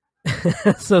 Yes.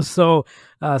 so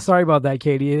sorry about that,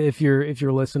 Katie, if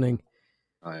you're listening.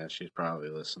 Oh yeah, she's probably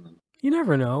listening. You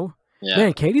never know. Yeah.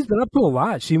 Man, Katie's been up to a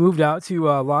lot. She moved out to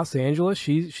Los Angeles.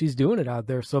 She's doing it out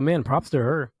there. So man, props to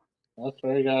her. That's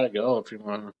where you gotta go if you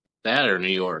want that, or New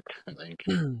York, I think.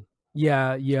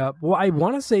 Yeah. Well, I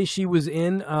want to say she was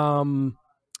in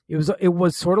it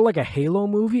was sort of like a Halo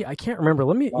movie. I can't remember.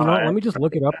 Let me just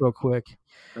look it up real quick.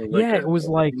 Yeah, it was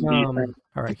like all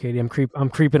right, Katie, I'm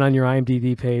creeping on your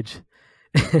IMDb page.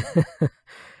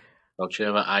 Don't you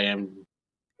have an IMDb?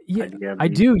 Yeah, I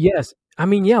do. Yes. I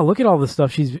mean, yeah, look at all the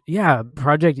stuff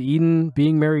Project Eden,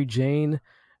 Being Mary Jane,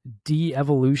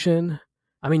 De-Evolution.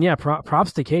 I mean, yeah,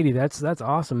 props to Katie. That's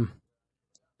awesome.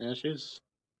 Yeah, she's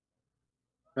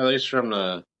at least from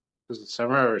the. I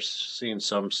remember seeing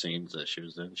some scenes that she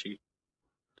was in. She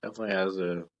definitely has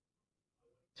a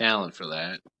talent for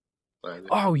that.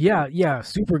 Oh yeah,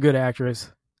 super good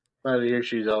actress. About a year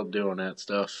she's out doing that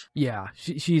stuff. Yeah,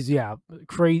 she's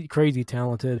crazy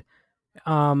talented.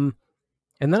 And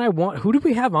then who did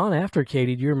we have on after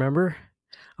Katie? Do you remember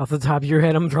off the top of your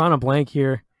head? I'm drawing a blank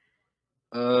here.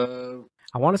 I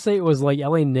want to say it was like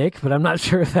LA Nick, but I'm not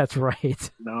sure if that's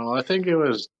right. No, I think it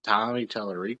was Tommy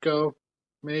Tallarico,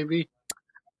 maybe.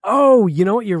 Oh, you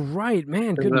know what? You're right,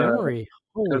 man. Good memory.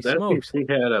 Holy smokes! He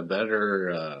had a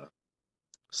better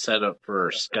setup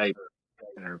for Skype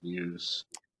interviews.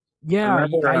 Yeah,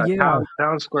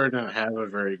 Town Square didn't have a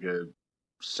very good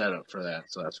setup for that,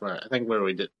 so that's why I think where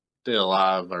we did a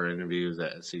lot of our interviews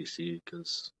at SEC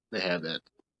because they had that.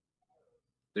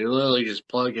 They literally just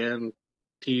plug in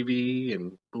TV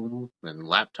and boom and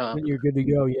laptop. And you're good to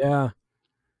go.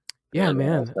 Yeah,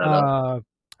 man.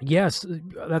 Yes,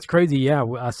 that's crazy.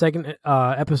 Yeah, second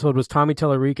episode was Tommy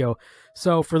Tallarico.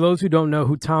 So for those who don't know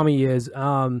who Tommy is,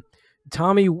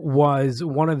 Tommy was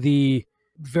one of the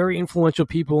very influential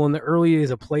people in the early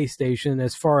days of PlayStation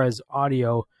as far as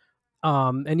audio,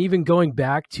 and even going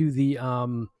back to the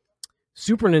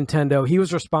Super Nintendo, he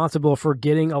was responsible for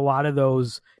getting a lot of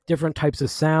those different types of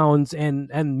sounds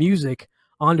and music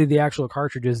onto the actual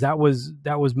cartridges. That was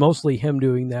mostly him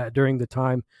doing that during the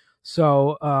time.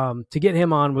 So to get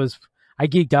him on I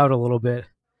geeked out a little bit.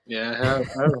 Yeah,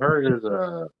 I've heard his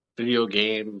video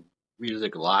game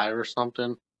music live or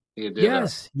something. He did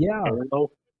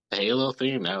Halo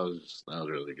theme. That was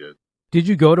really good. Did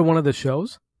you go to one of the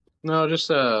shows? No, just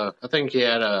I think he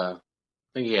had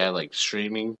like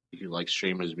streaming. You could like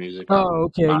stream his music. Oh,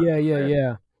 okay,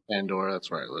 yeah. Pandora.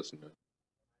 That's where I listened to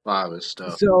a lot of his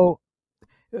stuff. So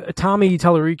Tommy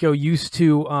Tallarico used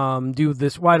to do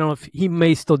this. Well, I don't know if he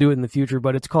may still do it in the future,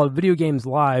 but it's called Video Games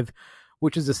Live,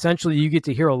 which is essentially you get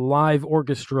to hear a live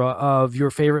orchestra of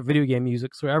your favorite video game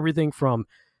music. So everything from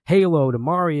Halo to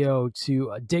Mario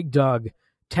to Dig Dug,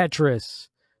 Tetris,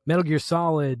 Metal Gear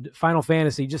Solid, Final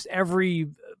Fantasy, just every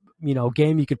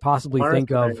game you could possibly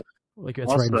think of. Like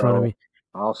it's right in front of me.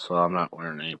 Also, I'm not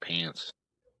wearing any pants.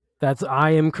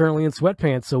 I am currently in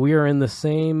sweatpants, so we are in the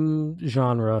same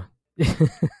genre.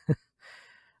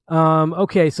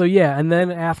 Okay, so yeah, and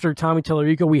then after Tommy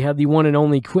Tallarico, we had the one and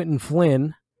only Quentin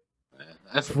Flynn.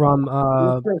 From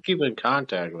you keep in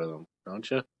contact with him, don't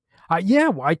you?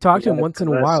 Yeah, I talk to him once in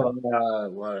a while.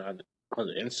 On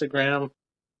Instagram?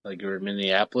 Like you were in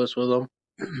Minneapolis with him?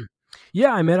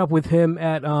 Yeah, I met up with him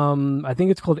at I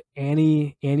think it's called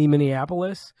Annie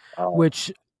Minneapolis,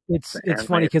 which it's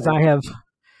funny because I have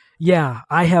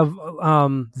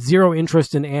zero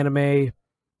interest in anime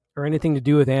or anything to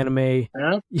do with anime.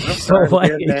 Yeah, so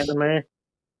like anime.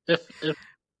 If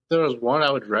there was one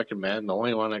I would recommend, the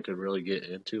only one I could really get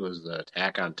into was the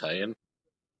Attack on Titan.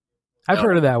 I've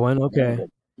heard of that one. Okay,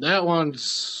 that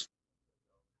one's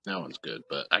good,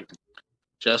 but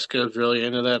Jessica's really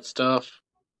into that stuff,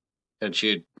 and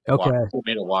she'd want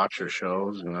me to watch her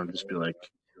shows, and I'd just be like,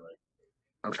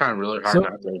 I'm trying really hard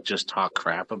not to just talk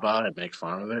crap about it, make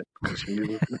fun of it, because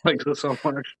she likes it so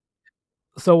much.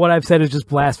 So what I've said is just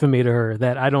blasphemy to her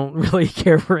that I don't really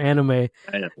care for anime.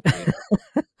 I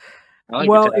like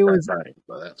it was,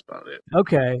 but that's about it.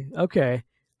 Okay.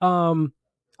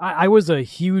 I was a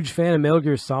huge fan of Metal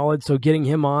Gear Solid, so getting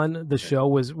him on the show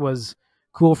was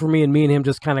cool for me, and me and him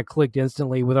just kind of clicked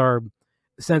instantly with our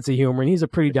sense of humor, and he's a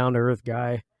pretty down to earth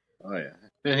guy. Oh yeah,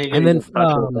 and then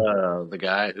the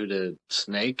guy who did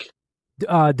Snake.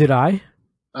 Did I?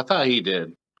 I thought he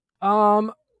did.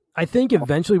 I think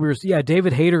eventually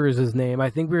David Hayter is his name. I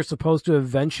think we were supposed to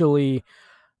eventually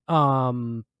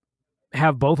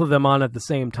have both of them on at the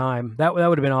same time. That would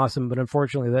have been awesome, but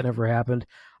unfortunately that never happened.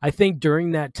 I think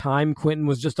during that time, Quentin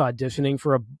was just auditioning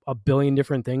for a billion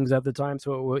different things at the time,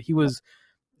 so he was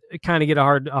kind of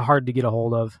hard to get a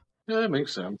hold of. Yeah, that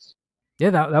makes sense.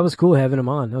 Yeah, that was cool having him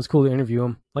on. That was cool to interview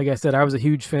him. Like I said, I was a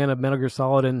huge fan of Metal Gear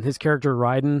Solid and his character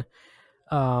Raiden,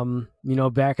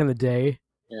 back in the day.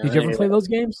 Yeah, did you ever play those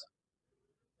games?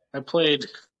 I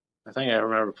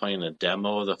remember playing a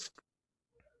demo of the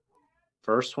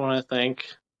first one, I think.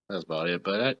 That's about it.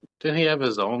 But didn't he have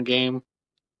his own game?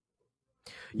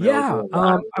 Yeah.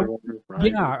 I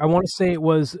want to say it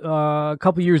was a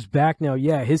couple years back now.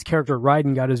 Yeah, his character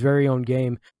Raiden got his very own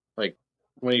game. Like,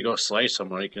 when you go slice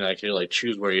someone, you can actually like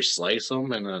choose where you slice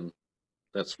them, and then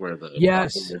that's where the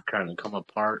kind of come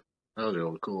apart. That was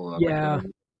really cool.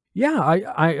 Yeah,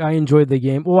 I enjoyed the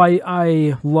game. Well,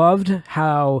 I loved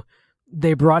how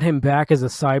they brought him back as a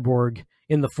cyborg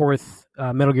in the fourth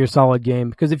Metal Gear Solid game,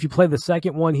 because if you play the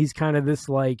second one, he's kind of this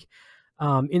like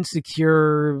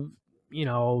insecure,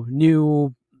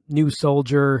 new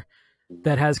soldier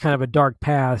that has kind of a dark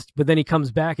past, but then he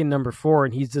comes back in number 4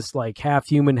 and he's just like half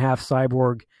human, half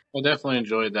cyborg, I definitely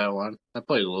enjoyed that one. I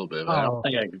played a little bit of it. I don't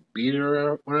think I could beat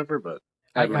her or whatever, but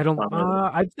I don't.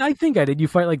 I think I did. You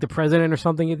fight like the president or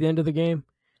something at the end of the game.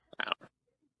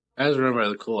 I just remember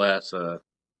the cool ass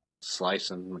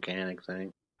slicing mechanic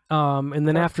thing. And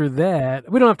then after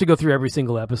that, we don't have to go through every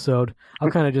single episode.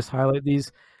 I'll kind of just highlight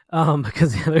these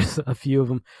because there's a few of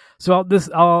them. So this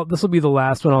will be the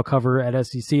last one I'll cover at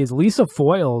SEC. Is Lisa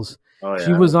Foyles? Oh, yeah.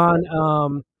 She was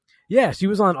on. She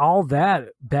was on All That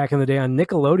back in the day on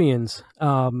Nickelodeon's.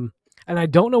 And I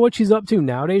don't know what she's up to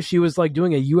nowadays. She was like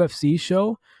doing a UFC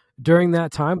show during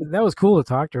that time. But that was cool to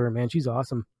talk to her, man. She's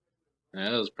awesome. Yeah,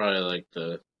 that was probably like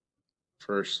the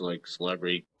first like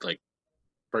celebrity like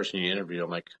person you interview.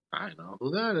 I'm like, I know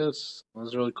who that is. That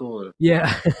was really cool.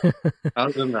 Yeah. I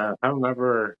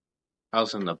remember I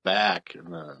was in the back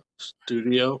in the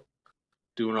studio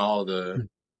doing all the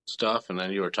stuff, and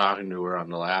then you were talking to her on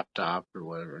the laptop or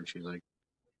whatever, and she's like,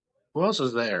 who else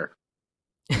is there?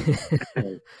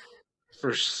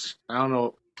 First, I don't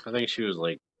know. I think she was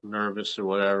like nervous or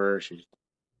whatever. She's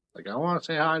like, I want to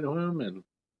say hi to him, and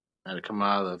I had to come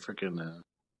out of the freaking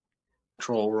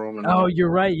control room. And you're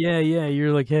right. Yeah.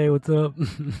 You're like, hey, what's up?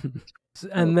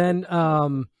 And then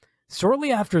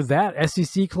shortly after that,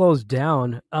 SEC closed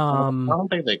down. I don't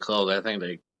think they closed. I think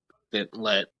they didn't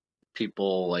let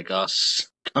people like us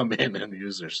come in and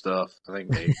use their stuff. I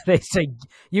think they say,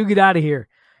 you get out of here.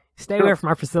 Stay away from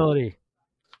our facility.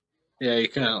 Yeah, you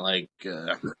can't like.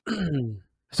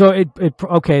 So it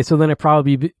okay. So then it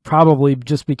probably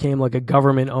just became like a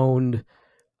government owned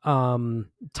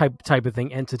type of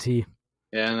thing, entity.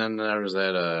 Yeah, and then there was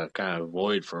that kind of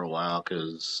void for a while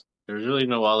because there's really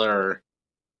no other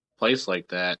place like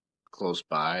that close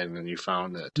by, and then you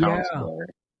found the Town Square.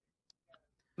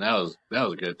 And that was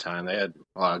a good time. They had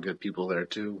a lot of good people there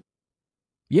too.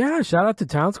 Yeah, shout out to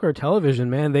Town Square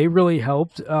Television, man. They really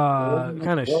helped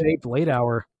kind of shape Late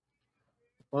Hour.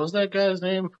 What was that guy's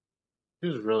name? He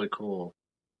was really cool.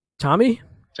 Tommy?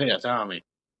 Yeah, Tommy.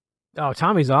 Oh,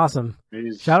 Tommy's awesome.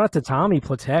 Shout out to Tommy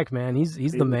Platek, man. He's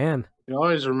the man. He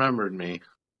always remembered me.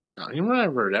 He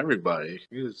remembered everybody.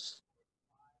 He was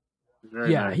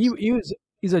very nice.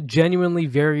 He's a genuinely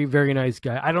very, very nice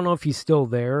guy. I don't know if he's still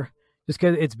there, just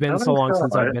because it's been so long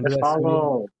since I've been to that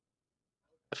studio.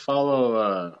 I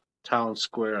follow Town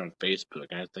Square on Facebook,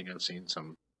 and I think I've seen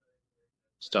some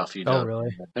stuff he does. Oh, really?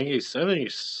 I think he's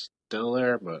still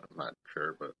there, but I'm not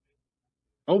sure. But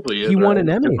hopefully he won an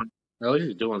Emmy. At least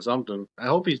he's doing something. I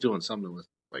hope he's doing something with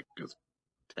like his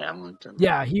talent.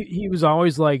 Yeah, he was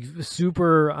always like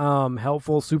super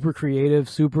helpful, super creative,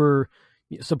 super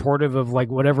supportive of like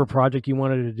whatever project you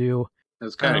wanted to do.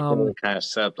 It's kind of cool to kind of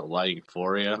set up the lighting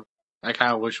for you. I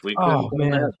kind of wish we could do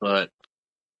that, but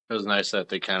it was nice that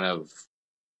they kind of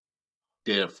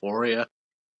did it for you.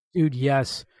 Dude,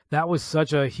 yes. That was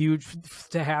such a huge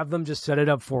to have them just set it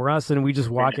up for us, and we just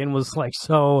walk in was like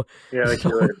so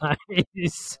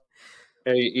nice.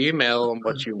 Hey, email them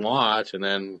what you want, and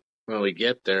then when we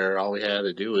get there, all we had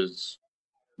to do is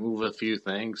move a few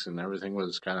things, and everything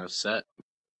was kind of set.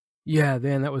 Yeah,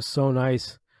 man, that was so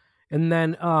nice. And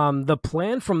then the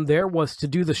plan from there was to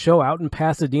do the show out in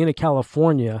Pasadena,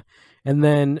 California, and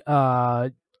then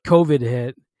COVID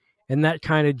hit, and that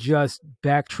kind of just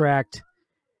backtracked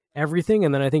everything.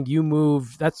 And then I think you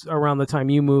moved. That's around the time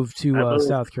you moved to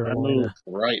South Carolina. I moved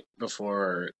right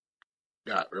before it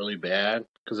got really bad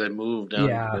because I moved down.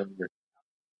 Yeah.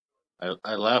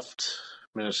 I left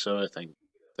Minnesota. I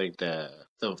think that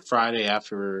the Friday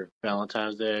after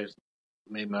Valentine's Day, I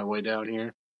made my way down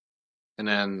here, and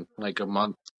then like a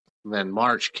month, then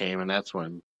March came, and that's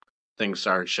when things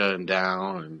started shutting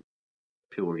down, and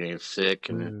people were getting sick,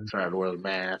 and started wearing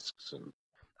masks. And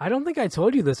I don't think I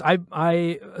told you this.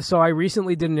 So I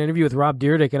recently did an interview with Rob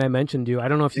Dyrdek, and I mentioned you. I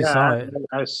don't know if you saw it.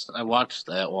 I watched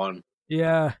that one.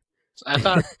 Yeah. I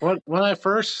thought when I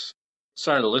first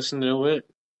started listening to it,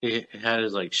 he had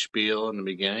his like spiel in the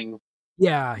beginning.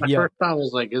 Yeah, My first thought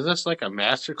was like, is this like a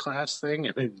masterclass thing?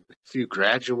 And then if you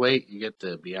graduate, you get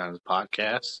to be on his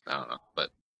podcast. I don't know, but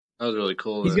that was really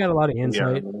cool. He's got a lot of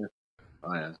insight.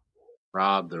 Oh yeah,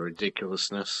 Rob, the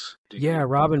ridiculousness. Yeah,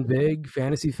 Rob and Big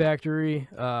Fantasy Factory.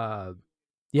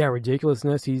 Yeah,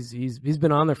 ridiculousness. He's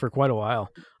been on there for quite a while.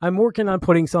 I'm working on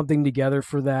putting something together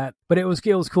for that, but it was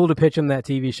cool to pitch him that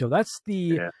TV show. That's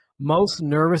the most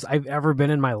nervous I've ever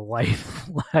been in my life.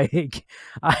 Like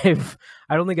I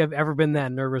don't think I've ever been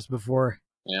that nervous before.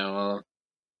 Yeah, well,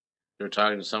 you're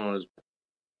talking to someone who's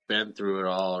been through it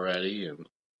all already, and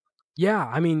yeah,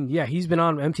 I mean, yeah, he's been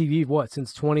on MTV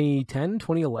since 2010,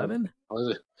 2011.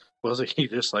 Was he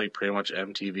just like pretty much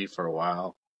MTV for a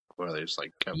while? Where they just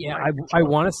like kept I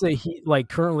want to say he like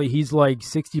currently he's like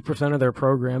 60% of their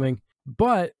programming,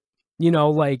 but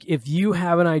like if you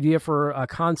have an idea for a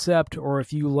concept, or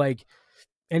if you like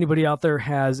anybody out there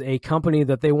has a company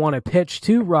that they want to pitch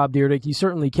to Rob Dyrdek, you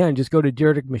certainly can. Just go to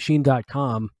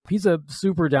DyrdekMachine.com. He's a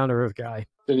super down-to-earth guy.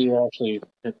 Did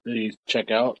he check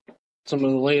out some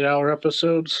of the late hour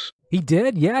episodes? He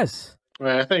did, yes.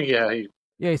 Well, I think, yeah.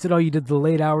 He said, you did the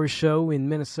late hours show in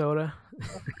Minnesota.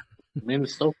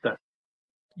 Minnesota.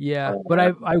 Yeah, but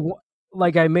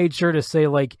I made sure to say,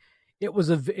 like, it was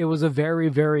a very,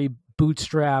 very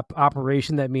bootstrap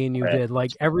operation that me and you did.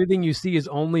 Like, everything you see is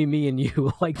only me and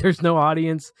you. Like, there's no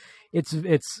audience.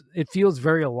 It feels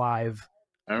very alive.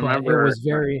 I remember it was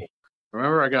very.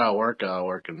 I got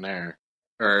working there,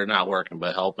 or not working,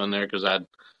 but helping there, because I'd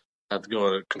have to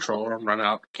go to the control room, run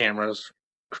out cameras.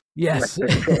 Yes.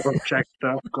 Check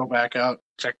stuff, go back out,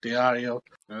 check the audio.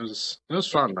 It was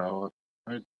fun though.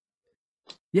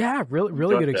 Yeah,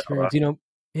 really good experience.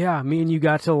 Yeah, me and you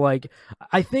got to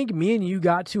I think me and you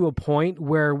got to a point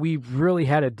where we really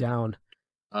had it down.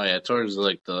 Oh yeah, towards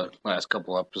like the last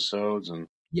couple episodes, and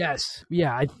yes,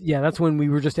 yeah, that's when we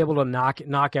were just able to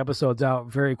knock episodes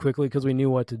out very quickly because we knew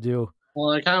what to do.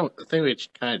 Well, I think we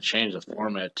kind of changed the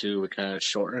format too. We kind of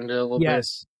shortened it a little bit.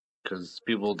 Yes, because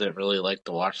people didn't really like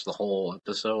to watch the whole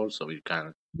episode, so we kind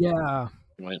of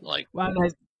went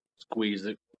squeeze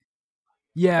it.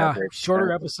 Yeah,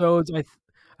 shorter episodes.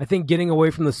 I think getting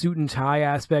away from the suit and tie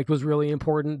aspect was really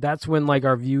important. That's when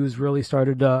our views really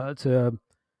started to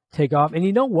take off. And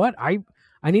you know what? I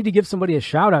need to give somebody a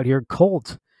shout out here.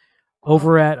 Colt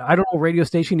over at, I don't know what radio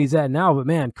station he's at now, but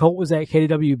man, Colt was at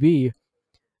KWB,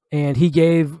 and he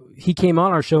came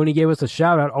on our show and he gave us a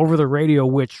shout out over the radio,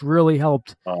 which really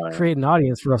helped create an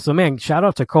audience for us. So man, shout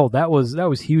out to Colt. That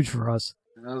was huge for us.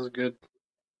 That was a good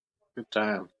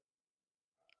time.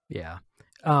 Yeah.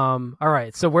 All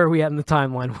right. So where are we at in the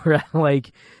timeline? We're at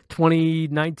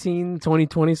 2019,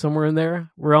 2020, somewhere in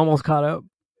there. We're almost caught up.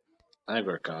 I think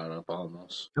we're caught up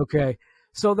almost. Okay.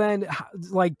 So then,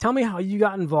 tell me how you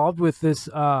got involved with this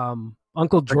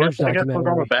Uncle George documentary. I guess we're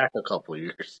going back a couple of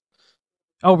years.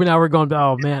 Oh, now we're going.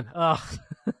 Oh man.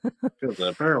 Because the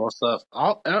apparel stuff.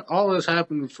 All this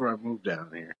happened before I moved down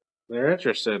here. They're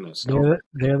interested in this stuff.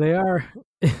 There they are.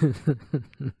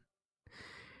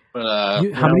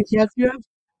 But how many cats do you have?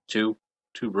 Two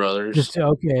brothers. Just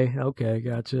okay,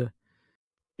 gotcha.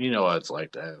 You know what it's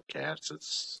like to have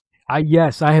cats.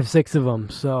 Yes, I have 6 of them,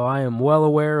 so I am well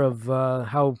aware of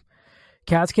how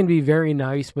cats can be very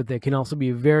nice, but they can also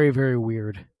be very, very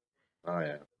weird. Oh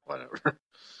yeah, whatever.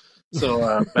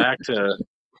 So back to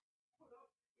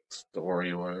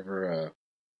story, whatever.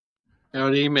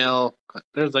 An email.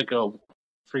 There's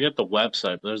forget the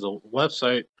website. There's a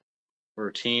website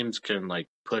where teams can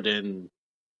put in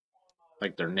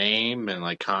their name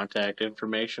and contact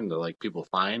information to people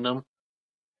find them.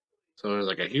 So there's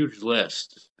a huge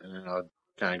list, and then I'll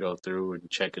kind of go through and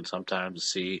check it sometimes to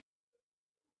see.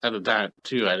 At the time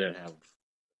too, I didn't have.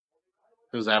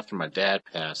 It was after my dad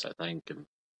passed, I think, and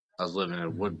I was living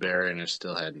in Woodbury, and I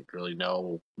still had really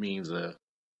no means of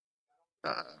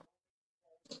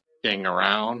getting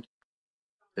around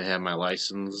to have my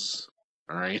license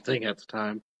or anything at the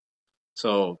time.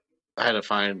 So I had to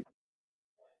find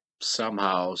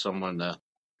someone to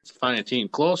find a team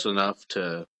close enough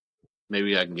to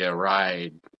maybe I can get a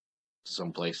ride to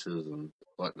some places and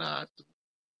whatnot.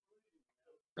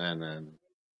 And then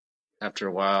after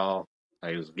a while,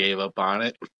 I just gave up on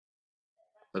it.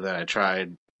 But then I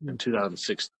tried in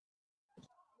 2016.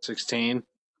 Can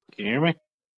you hear me?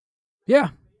 Yeah.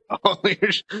 Oh,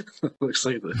 looks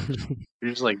like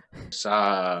you're just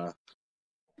saw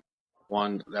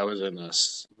one that was in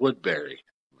Woodbury.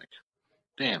 I'm like,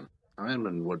 damn, I'm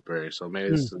in Woodbury, so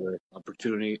maybe this is an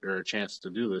opportunity or a chance to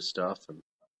do this stuff. And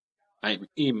I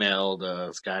emailed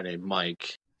this guy named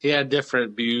Mike. He had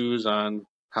different views on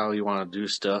how you want to do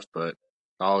stuff, but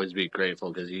I'll always be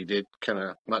grateful because he did kind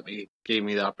of gave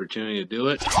me the opportunity to do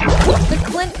it. The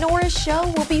Clint Norris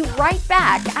Show will be right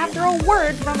back after a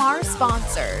word from our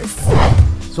sponsors.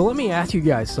 So let me ask you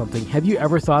guys something. Have you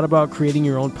ever thought about creating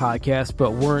your own podcast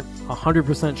but weren't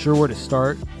 100% sure where to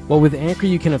start? Well, with Anchor,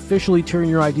 you can officially turn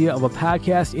your idea of a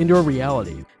podcast into a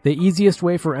reality. The easiest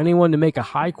way for anyone to make a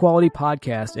high-quality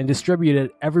podcast and distribute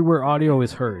it everywhere audio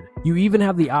is heard. You even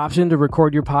have the option to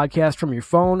record your podcast from your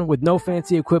phone with no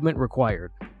fancy equipment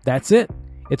required. That's it.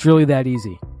 It's really that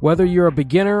easy. Whether you're a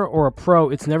beginner or a pro,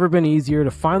 it's never been easier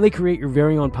to finally create your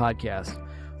very own podcast.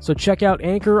 So check out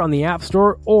Anchor on the App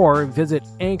Store or visit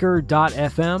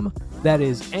anchor.fm. That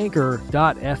is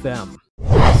anchor.fm.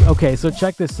 Okay, so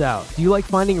check this out. Do you like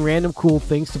finding random cool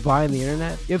things to buy on the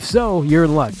internet? If so, you're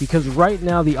in luck, because right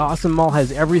now the Awesome Mall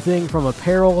has everything from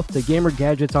apparel to gamer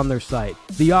gadgets on their site.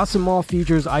 The Awesome Mall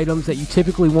features items that you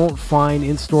typically won't find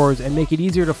in stores and make it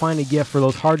easier to find a gift for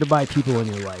those hard-to-buy people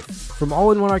in your life. From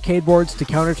all-in-one arcade boards to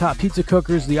countertop pizza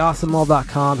cookers,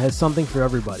 theawesomemall.com has something for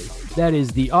everybody. That is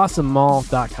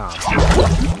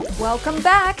theawesomemall.com. Welcome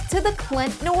back to the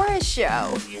Clint Norris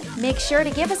Show. Make sure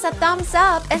to give us a thumbs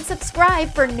up and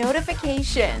subscribe for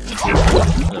notifications.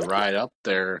 The ride up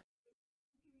there.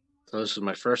 So this is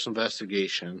my first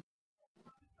investigation.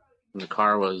 And the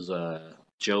car was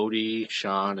Jody,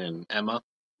 Sean, and Emma,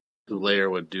 who later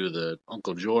would do the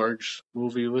Uncle George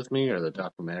movie with me, or the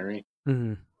documentary.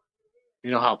 Mm-hmm.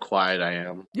 You know how quiet I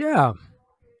am. Yeah.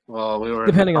 Well, we were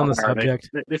depending on the subject.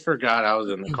 They forgot I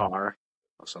was in the car.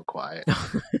 I was so quiet.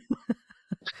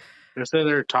 They're sitting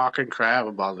there talking crap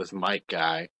about this Mike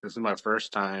guy. This is my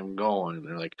first time going.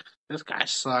 They're like, "This guy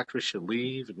sucked. We should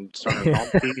leave." And started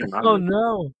walking. Oh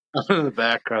no! I'm in the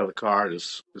back of the car,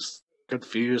 just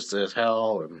confused as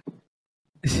hell. And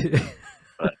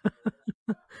but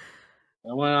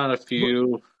I went on a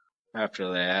few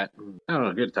after that. I had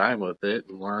a good time with it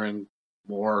and learning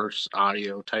more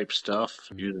audio type stuff,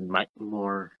 using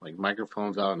more like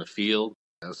microphones out in the field.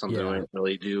 That's something we didn't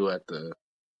really do at the,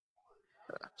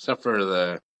 except for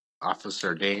the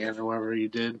Officer Dan or whatever you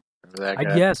did. That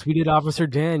guy. Yes, we did Officer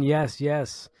Dan. Yes.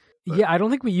 But, yeah, I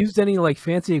don't think we used any like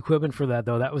fancy equipment for that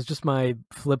though. That was just my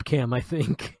flip cam, I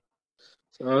think.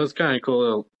 So it was kind of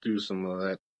cool to do some of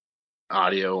that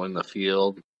audio in the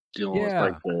field, dealing with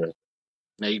like the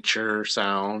nature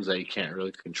sounds that you can't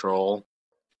really control.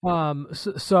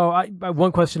 So I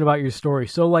one question about your story.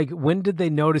 So like, when did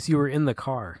they notice you were in the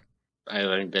car? I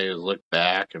think they just looked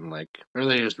back and or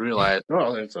they just realized,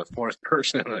 oh, there's a fourth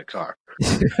person in the car.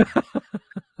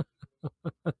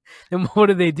 And what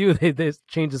did they do? They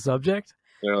change the subject?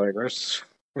 They're like,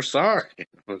 we're sorry.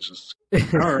 It's just, I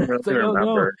don't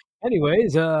remember. No.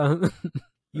 Anyways,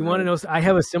 you want to know? I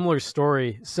have a similar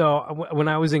story. So when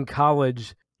I was in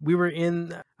college, we were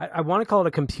in, I want to call it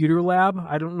a computer lab.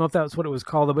 I don't know if that's what it was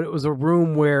called, but it was a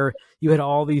room where you had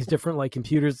all these different like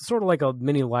computers, sort of like a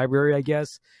mini library, I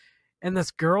guess. And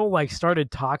this girl like started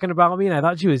talking about me, and I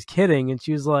thought she was kidding. And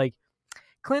she was like,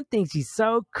 "Clint thinks he's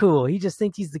so cool. He just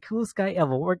thinks he's the coolest guy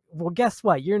ever." Well, guess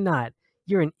what? You're not.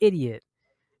 You're an idiot.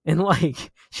 And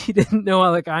like, she didn't know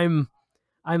like I'm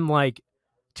like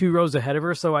 2 rows ahead of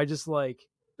her. So I just like,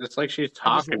 it's like she's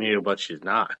talking to you, but she's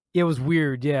not. It was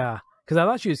weird, yeah. Because I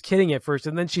thought she was kidding at first,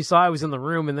 and then she saw I was in the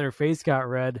room, and then her face got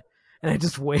red, and I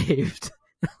just waved.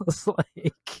 I was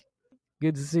like,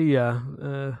 "Good to see ya."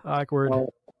 Awkward.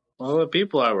 Well, the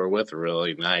people I were with were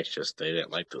really nice. Just they didn't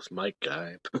like this Mike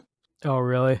guy. Oh,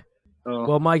 really? Oh.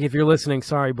 Well, Mike, if you're listening,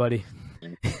 sorry, buddy.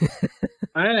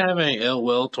 I didn't have any ill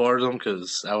will towards him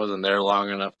because I wasn't there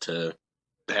long enough to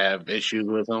have issues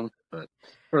with him. But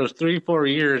for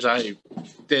 3-4 years, I did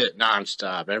it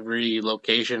nonstop. Every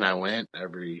location I went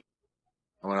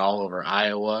all over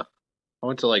Iowa. I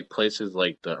went to like places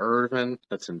like the Irvin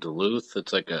that's in Duluth.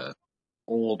 It's like a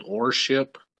old ore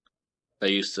ship that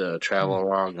used to travel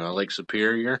along Lake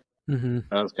Superior. Mm-hmm.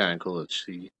 That was kind of cool to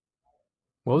see.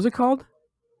 What was it called?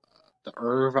 The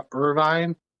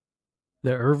Irvine.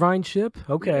 The Irvine ship?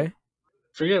 Okay. Yeah.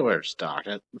 Forget where it's docked.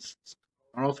 I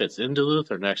don't know if it's in Duluth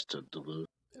or next to Duluth.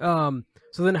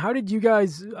 So then how did you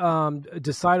guys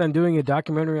decide on doing a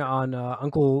documentary on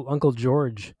Uncle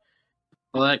George?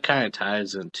 Well, that kind of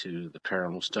ties into the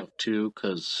paranormal stuff too,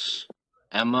 because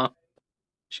Emma,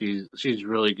 she's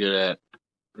really good at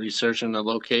researching the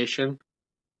location.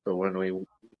 But when we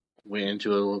went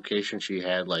into a location, she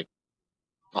had like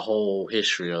a whole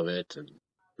history of it and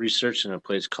researching a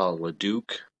place called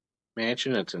Leduc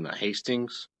Mansion. It's in the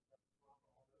Hastings.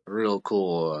 A real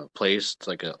cool place. It's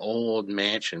like an old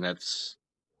mansion that's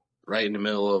right in the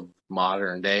middle of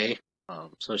modern day.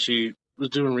 So she was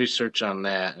doing research on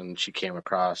that, and she came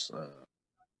across a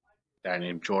guy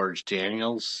named George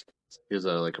Daniels. He was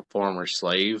like a former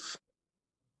slave.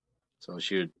 So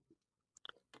she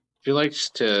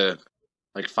likes to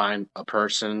like find a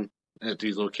person at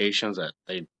these locations that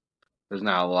there's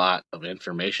not a lot of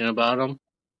information about them,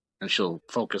 and she'll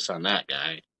focus on that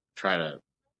guy, try to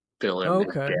fill in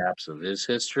the gaps of his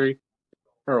history.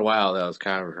 For a while, that was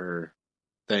kind of her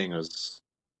thing, was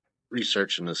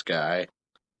researching this guy,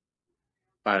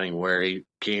 finding where he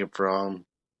came from,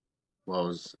 what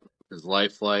was his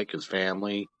life like, his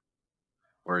family,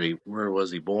 where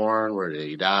was he born, where did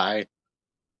he die.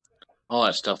 All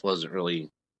that stuff wasn't really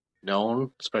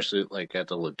known, especially like at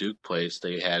the Leduc place.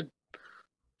 They had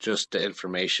just the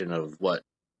information of what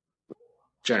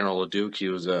General Leduc, he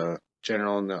was a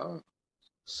general in the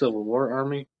Civil War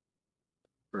Army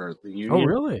for the Union. Oh,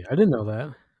 really? I didn't know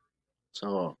that.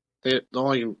 So the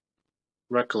only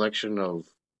recollection of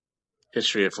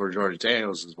history for George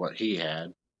Daniels is what he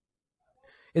had.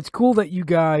 It's cool that you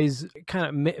guys kind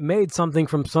of made something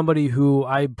from somebody who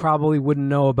I probably wouldn't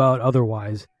know about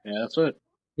otherwise. Yeah, that's what.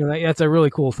 That's a really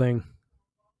cool thing.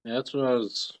 Yeah, that's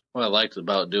what I liked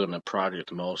about doing the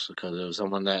project most, because it was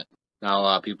someone that not a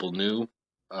lot of people knew.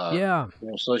 Yeah.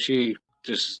 So she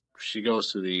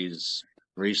goes to these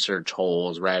research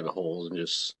holes, rabbit holes, and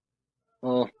just,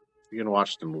 you're gonna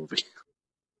watch the movie.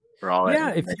 For all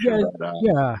yeah,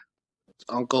 that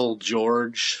Uncle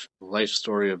George, life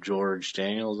story of George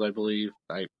Daniels, I believe.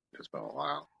 It's been a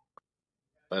while.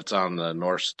 That's on the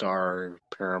North Star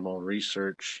Paranormal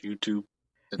Research YouTube.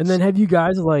 And then have you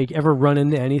guys ever run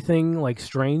into anything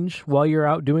strange while you're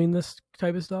out doing this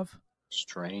type of stuff?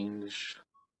 Strange?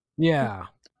 Yeah.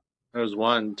 There was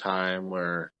one time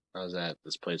where I was at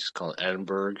this place called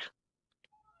Edinburgh.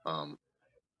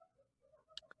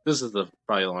 This is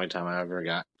probably the only time I ever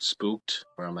got spooked,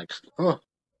 where I'm like, oh.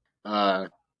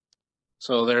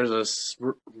 So there's this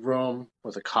room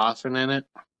with a coffin in it,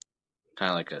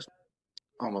 kind of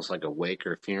almost like a wake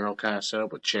or funeral kind of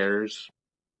setup with chairs.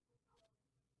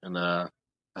 And I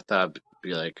thought it'd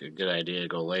be a good idea to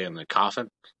go lay in the coffin.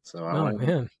 So I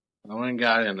went and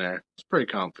got in there. It's pretty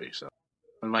comfy. So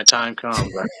when my time comes,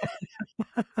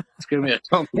 it's gonna be a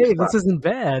comfy Hey, spot. This isn't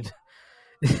bad.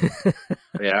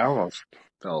 Yeah, I almost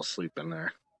fell asleep in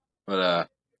there. But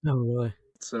oh, really?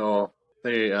 So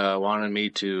they wanted me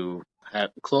to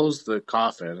close the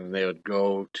coffin, and they would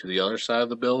go to the other side of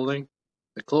the building.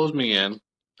 They closed me in.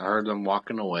 I heard them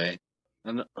walking away,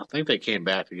 and I think they came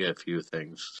back to get a few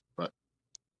things. But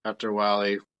after a while,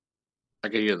 I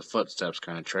could hear the footsteps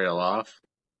kind of trail off.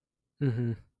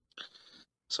 Mm-hmm.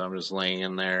 So I'm just laying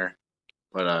in there.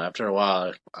 But after a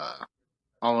while,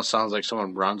 almost sounds like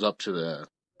someone runs up to the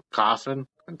coffin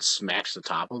and smacks the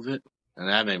top of it, and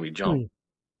that made me jump.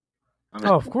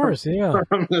 Of course, yeah.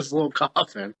 From this little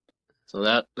coffin. So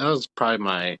that was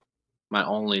probably my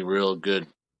only real good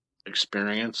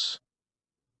experience.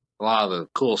 A lot of the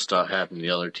cool stuff happened to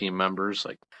the other team members.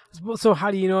 So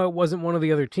how do you know it wasn't one of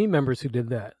the other team members who did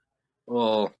that?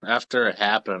 Well, after it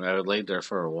happened, I laid there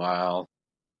for a while,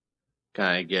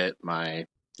 kind of get my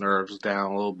nerves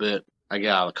down a little bit. I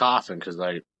got out of the coffin because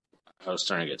I was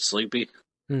starting to get sleepy.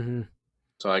 Mm-hmm.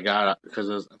 So I got up because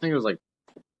I think it was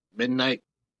midnight,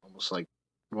 almost 1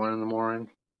 a.m.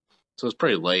 So it was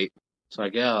pretty late. So I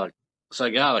got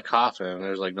out of the coffin, and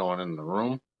there's no one in the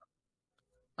room.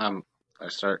 I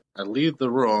leave the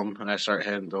room and I start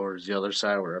heading towards the other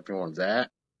side where everyone's at.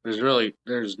 There's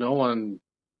no one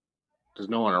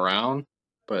around,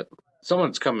 but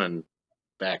someone's coming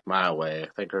back my way. I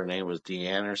think her name was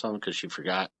Deanne or something, because she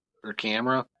forgot her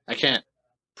camera. I can't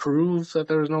prove that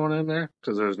there was no one in there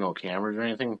because there's no cameras or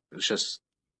anything. It's just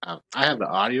I have the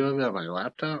audio of it on my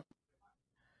laptop.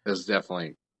 It's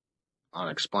definitely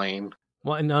unexplained.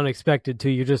 Well, and unexpected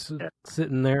too. You're just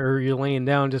sitting there, or you're laying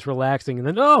down, just relaxing, and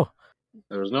then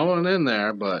there was no one in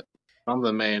there, but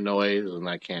something made noise, and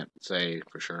I can't say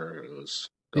for sure it was.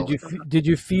 Did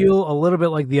you feel a little bit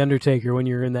like the Undertaker when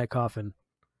you were in that coffin?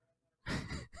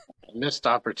 Missed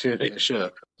opportunity. I should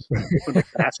have put the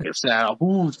basket sat up.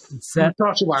 Sat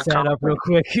up real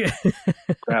quick.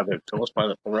 Grab the toast by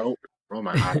the throat. Roll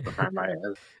my eyes behind my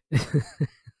head.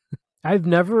 I've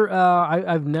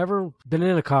never been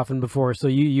in a coffin before, so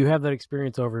you have that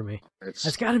experience over me.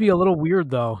 It's got to be a little weird,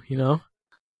 though, you know?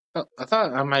 I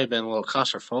thought I might have been a little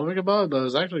claustrophobic about it, but it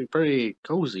was actually pretty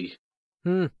cozy.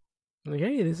 Hey,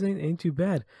 this ain't too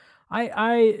bad.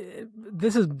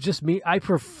 This is just me. I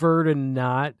prefer to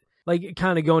not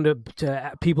kind of going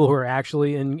to people who are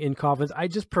actually in coffins. I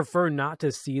just prefer not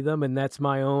to see them, and that's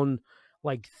my own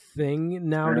thing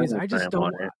nowadays. I just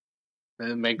don't.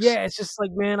 It's just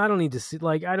man, I don't need to see.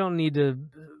 I don't need to.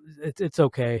 It's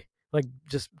okay.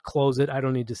 Just close it. I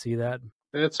don't need to see that.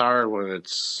 It's hard when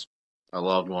it's a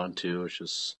loved one too. It's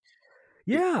just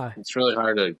it's really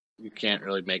hard to. You can't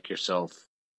really make yourself.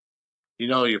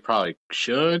 You probably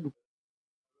should,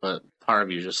 but part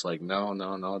of you is just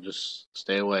no, just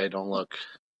stay away, don't look.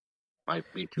 Might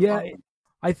be too long.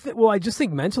 I just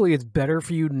think mentally it's better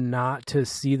for you not to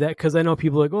see that, because I know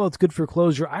people are it's good for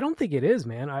closure. I don't think it is,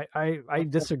 man. I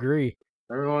disagree.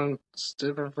 Everyone's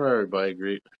different for everybody.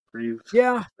 Agree.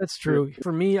 Yeah, that's true.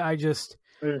 For me,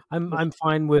 I'm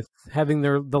fine with having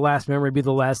the last memory be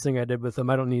the last thing I did with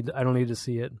them. I don't need to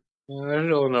see it. There's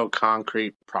really no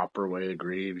concrete proper way to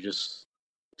grieve. Just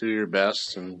do your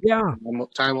best, and yeah,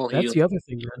 time will heal. That's the other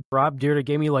thing, man. Rob Dyrdek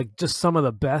gave me like just some of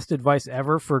the best advice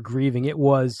ever for grieving. It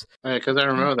was because I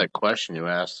remember that question you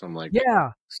asked him. Like,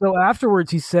 yeah. So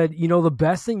afterwards, he said, the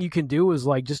best thing you can do is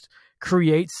like just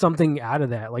create something out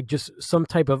of that, like just some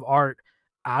type of art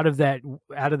out of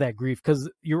that grief, because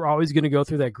you're always going to go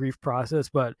through that grief process.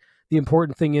 But the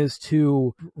important thing is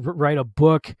to write a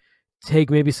book,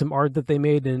 take maybe some art that they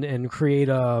made and create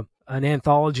an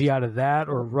anthology out of that,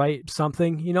 or write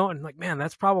something, and like, man,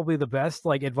 that's probably the best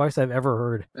like advice I've ever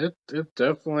heard. It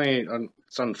definitely,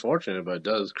 it's unfortunate, but it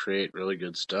does create really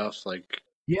good stuff. Like,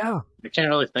 yeah, I can't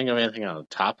really think of anything on the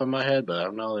top of my head, but I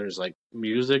don't know, there's like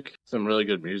music, some really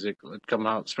good music would come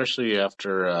out, especially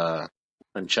after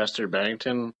when Chester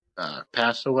Bennington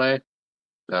passed away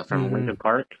from Linkin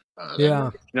Park.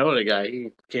 The guy, he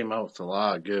came out with a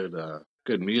lot of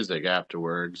good music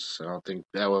afterwards. I don't think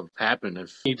that would happen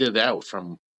if he did that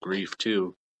from grief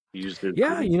too. He used it.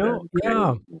 Yeah,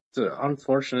 It's an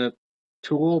unfortunate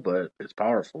tool, but it's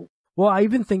powerful. Well, I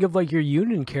even think of like your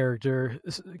Union character.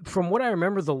 From what I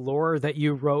remember, the lore that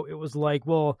you wrote, it was like,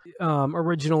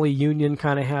 originally Union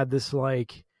kind of had this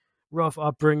like rough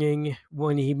upbringing.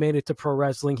 When he made it to pro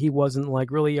wrestling, he wasn't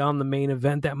like really on the main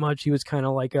event that much. He was kind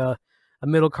of like a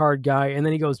middle card guy, and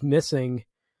then he goes missing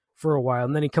for a while,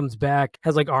 and then he comes back,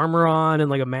 has like armor on and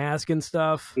like a mask and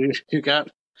stuff. You got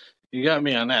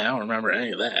me on that. I don't remember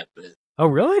any of that. But oh,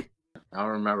 really? I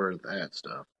don't remember that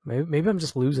stuff. Maybe I'm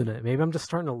just losing it. Maybe I'm just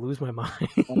starting to lose my mind.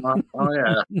 Oh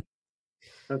yeah.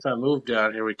 Since I moved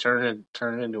down here, we turned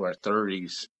into our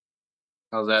 30s.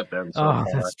 How's that been? So far?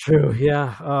 That's true.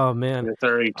 Yeah. Oh man. You're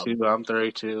 32. I'm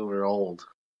 32. We're old.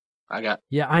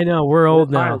 Yeah, I know. We're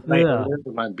old now. Yeah.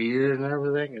 My beard and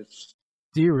everything.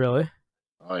 Do you really?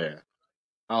 Oh yeah.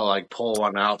 I'll like pull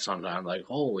one out sometimes. Like,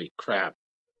 holy crap.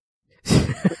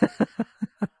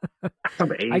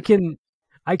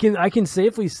 I can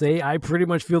safely say I pretty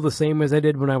much feel the same as I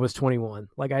did when I was 21.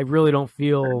 Like, I really don't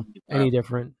feel any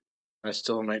different. I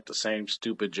still make the same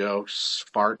stupid jokes.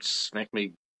 Farts make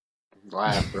me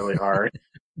laugh really hard.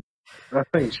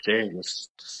 Nothing's changed.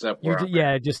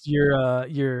 Just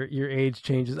your age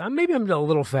changes. Maybe I'm a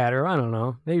little fatter. I don't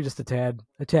know. Maybe just a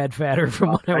tad fatter from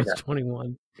when I was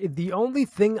 21. The only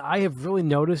thing I have really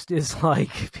noticed is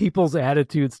like people's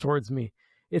attitudes towards me.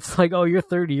 It's like, oh, you're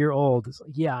 30, you're old. It's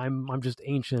like, yeah, I'm just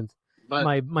ancient. But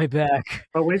my back.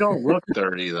 But we don't look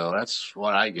 30 though. That's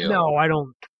what I get. No, I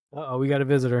don't. We got a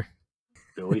visitor.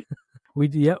 Do we?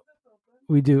 Yep,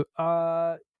 we do.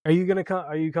 Are you gonna come?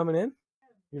 Are you coming in?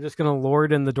 You're just gonna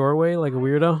lord in the doorway like a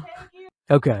weirdo?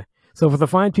 Okay. So for the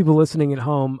fine people listening at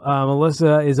home,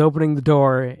 Melissa is opening the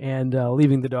door and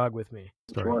leaving the dog with me.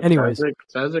 Anyways,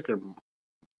 Cedric or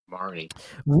Marnie?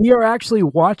 We are actually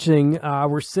watching.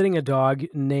 We're sitting a dog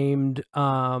named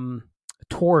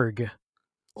Torg.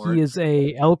 He is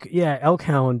a elk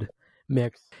hound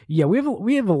mix. Yeah,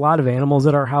 we have a lot of animals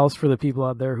at our house. For the people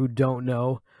out there who don't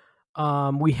know,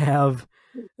 we have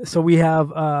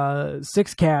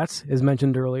 6 cats, as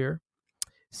mentioned earlier,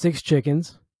 6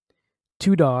 chickens,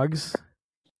 2 dogs,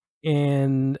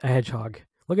 and a hedgehog.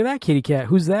 Look at that kitty cat.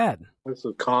 Who's that? This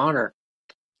is Connor.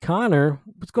 Connor?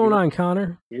 What's going on,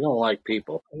 Connor? He don't like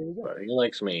people, but he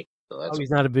likes me. So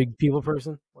he's not a big people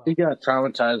person? Wow. He got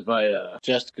traumatized by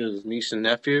Jessica's niece and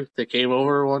nephew. They came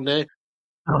over one day.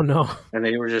 Oh, no. And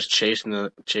they were just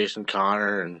chasing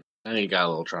Connor, and he got a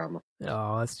little trauma.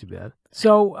 Oh, that's too bad.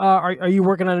 So, are you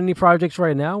working on any projects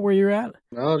right now where you're at?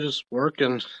 No, just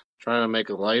working, trying to make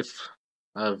a life.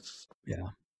 I've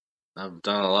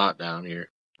done a lot down here.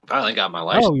 Finally got my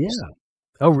license. Oh, yeah.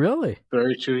 Oh, really?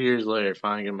 32 years later,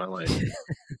 finally getting my license.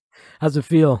 How's it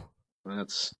feel?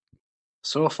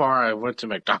 So far, I went to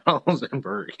McDonald's and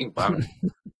Burger King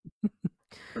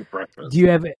for breakfast. Do you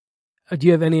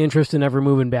have any interest in ever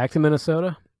moving back to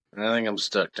Minnesota? I think I'm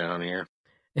stuck down here.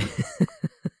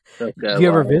 Do you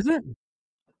ever visit?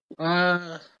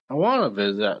 I want to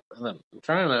visit. I'm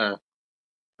trying to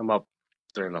come up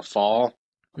during the fall.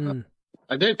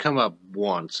 I did come up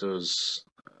once. It was,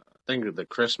 I think, the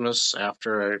Christmas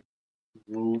after I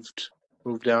moved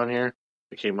down here.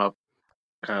 I came up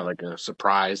kind of like a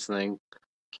surprise thing.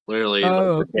 Literally,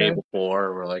 the day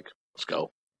before, we're like, let's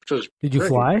go. Did you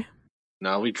fly?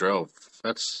 No, we drove.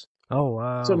 Oh,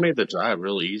 wow. So it made the drive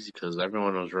really easy because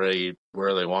everyone was ready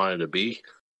where they wanted to be.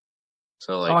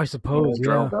 So, I suppose, we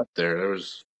drove up there. There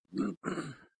was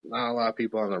not a lot of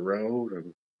people on the road.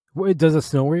 And wait, does it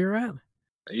snow where you're at?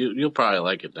 You'll probably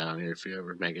like it down here if you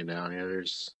ever make it down here.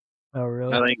 Oh,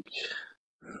 really? I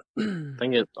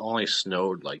think it only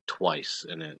snowed like twice,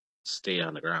 and it stayed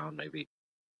on the ground maybe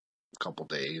a couple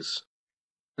days.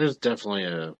 There's definitely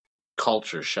a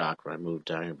culture shock when I moved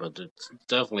down here, but it's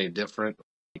definitely different.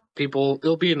 People,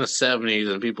 it'll be in the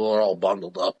 70s and people are all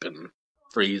bundled up and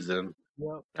freezing.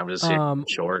 Yep. I'm just here in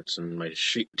shorts and my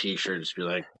t-shirts, be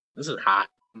like, this is hot.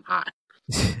 I'm hot.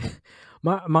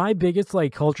 my biggest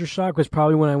like culture shock was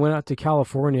probably when I went out to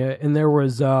California and there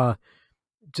was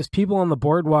just people on the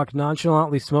boardwalk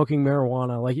nonchalantly smoking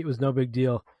marijuana like it was no big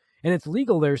deal. And it's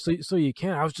legal there, so you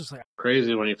can. I was just like...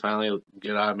 Crazy when you finally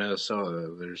get out of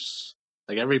Minnesota. There's,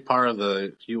 like, every part of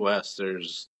the U.S.,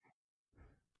 there's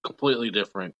completely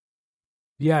different.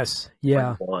 Yes,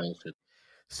 yeah.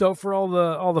 So for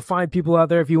all the fine people out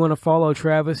there, if you want to follow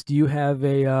Travis, do you have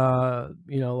a,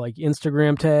 like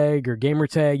Instagram tag or gamer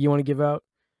tag you want to give out?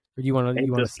 Or do you want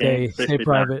to stay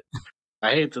private?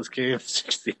 I hate this game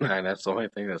 69. That's the only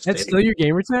thing that's... That's still your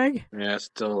gamer tag? Yeah,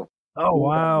 still. Oh,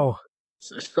 wow.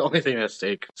 It's the only thing that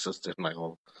stayed consistent in my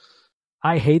whole.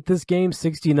 I hate this game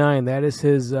 69. That is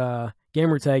his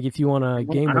gamer tag. If you want to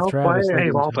game with Travis, I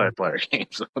hate multiplayer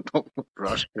games. So don't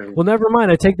rush in. Well, never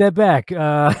mind. I take that back.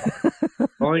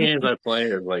 The only games I play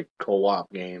are like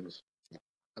co-op games.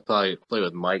 I probably play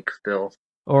with Mike still,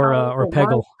 or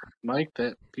Peggle. Mike,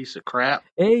 that piece of crap.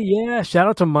 Hey, yeah! Shout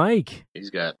out to Mike.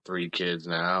 He's got 3 kids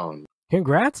now, and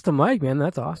congrats to Mike, man.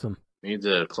 That's awesome. Needs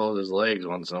to close his legs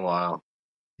once in a while.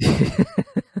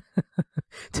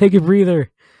 Take a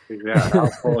breather. He's got a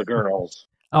house full of girls.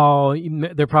 Oh,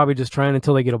 they're probably just trying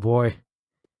until they get a boy.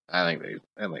 I think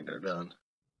they're done.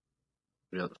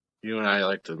 You and I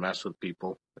like to mess with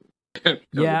people.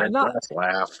 Yeah,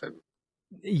 laugh and.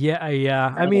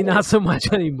 Yeah. I mean, not so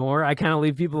much anymore. I kind of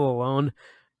leave people alone.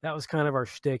 That was kind of our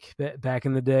shtick back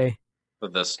in the day.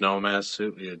 With the snowman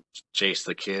suit, you chase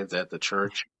the kids at the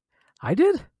church. I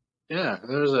did? Yeah,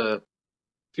 there was a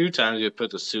few times you'd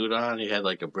put the suit on, you had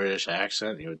like a British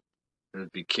accent,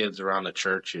 there'd be kids around the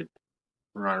church, you'd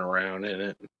run around in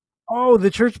it. Oh, the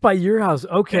church by your house.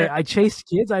 Okay, yeah. I chased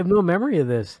kids. I have no memory of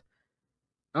this.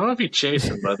 I don't know if you chased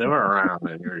them, but they were around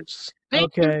and you're just...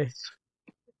 Okay.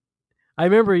 I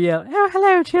remember yelling, "Oh,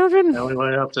 hello, children." And we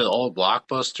went up to the old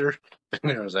Blockbuster, and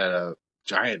there was that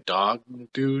giant dog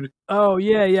dude. Oh,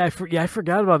 yeah. I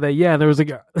forgot about that. Yeah, there was a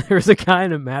guy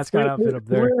in a mascot outfit up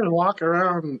there. We were walking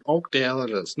around Oakdale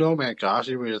in a snowman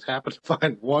costume. We just happened to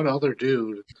find one other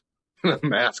dude in a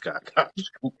mascot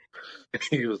costume.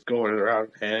 He was going around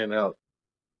handing out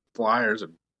flyers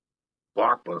and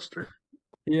Blockbuster.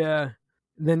 Yeah.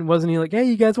 Then wasn't he like, "Hey,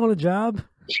 you guys want a job?"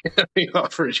 He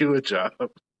offered you a job.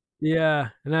 Yeah,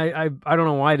 and I don't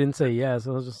know why I didn't say yes. I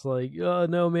was just like, "Oh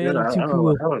no, man, I'm too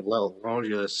cool." I would loan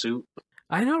you a suit.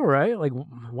 I know, right? Like,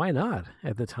 why not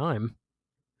at the time?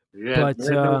 Yeah, but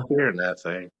no fear in that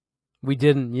thing. We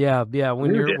didn't. Yeah.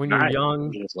 When you're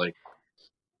young, just like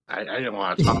I didn't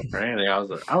want to talk or anything. I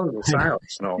was a silent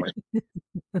snowman.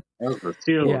 I was the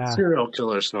serial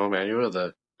killer snowman. You were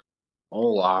the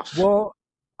Olaf. Well,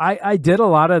 I did a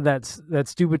lot of that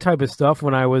stupid type of stuff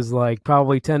when I was like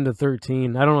probably 10 to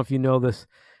 13. I don't know if you know this.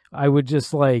 I would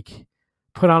just like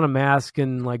put on a mask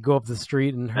and like go up the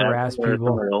street and harass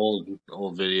people.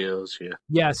 Old videos, yeah.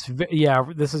 Yes, yeah.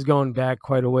 This is going back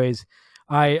quite a ways.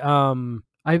 I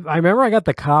remember I got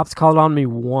the cops called on me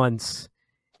once,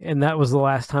 and that was the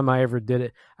last time I ever did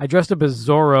it. I dressed up as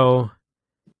Zorro,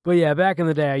 but yeah, back in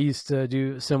the day I used to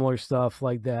do similar stuff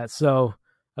like that. So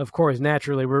of course,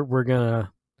 naturally, we're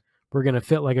gonna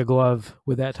fit like a glove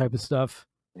with that type of stuff.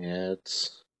 Yeah,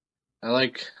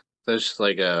 there's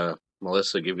like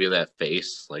Melissa give you that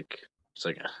face, like it's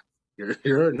like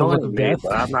you're annoying me,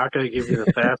 but I'm not gonna give you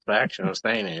the satisfaction of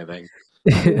saying anything.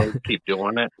 Keep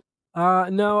doing it.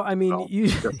 No, I mean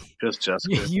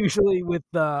usually with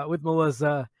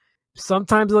Melissa,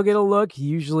 sometimes they'll get a look.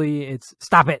 Usually it's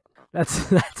stop it.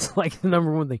 That's like the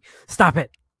number one thing. Stop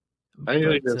it.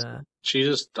 She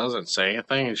just doesn't say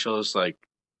anything, and she'll just like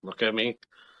look at me.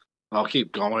 I'll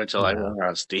keep going until I run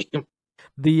out of steam.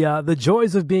 The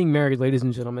joys of being married, ladies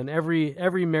and gentlemen.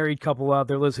 Every married couple out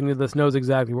there listening to this knows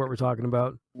exactly what we're talking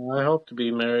about. I hope to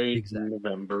be married in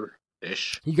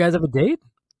November-ish. You guys have a date?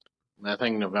 I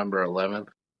think November 11th.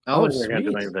 I don't think we're going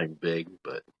to do anything big,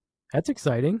 but... That's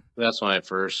exciting. That's when I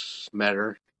first met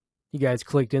her. You guys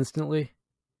clicked instantly?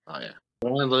 Oh, yeah.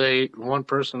 One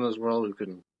person in this world who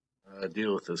can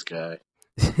deal with this guy.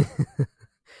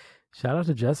 Shout out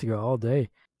to Jessica all day.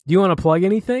 Do you want to plug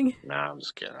anything? Nah, I'm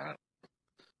just kidding.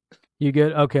 You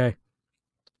good? Okay.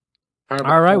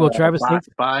 All right. Well, Travis,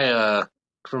 buy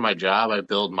for my job. I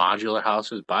build modular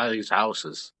houses. Buy these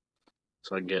houses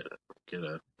so I can get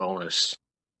a bonus.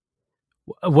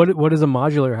 What is a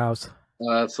modular house?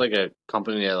 It's like a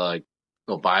company that like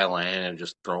go buy land and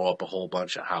just throw up a whole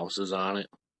bunch of houses on it.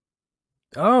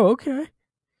 Oh, okay.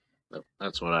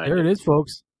 That's what I. There it is,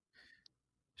 folks.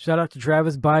 Shout out to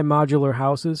Travis, Buy Modular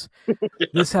Houses.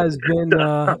 This has been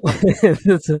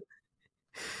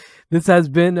this has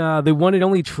been the one and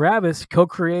only Travis,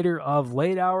 co-creator of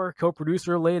Late Hour,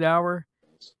 co-producer of Late Hour.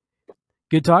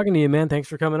 Good talking to you, man. Thanks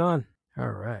for coming on. All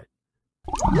right.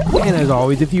 And as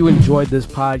always, if you enjoyed this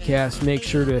podcast, make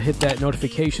sure to hit that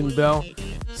notification bell,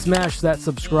 smash that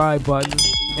subscribe button,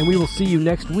 and we will see you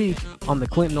next week on The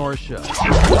Clint Norris Show.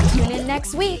 Tune in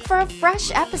next week for a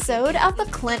fresh episode of The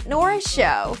Clint Norris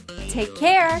Show. Take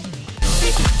care.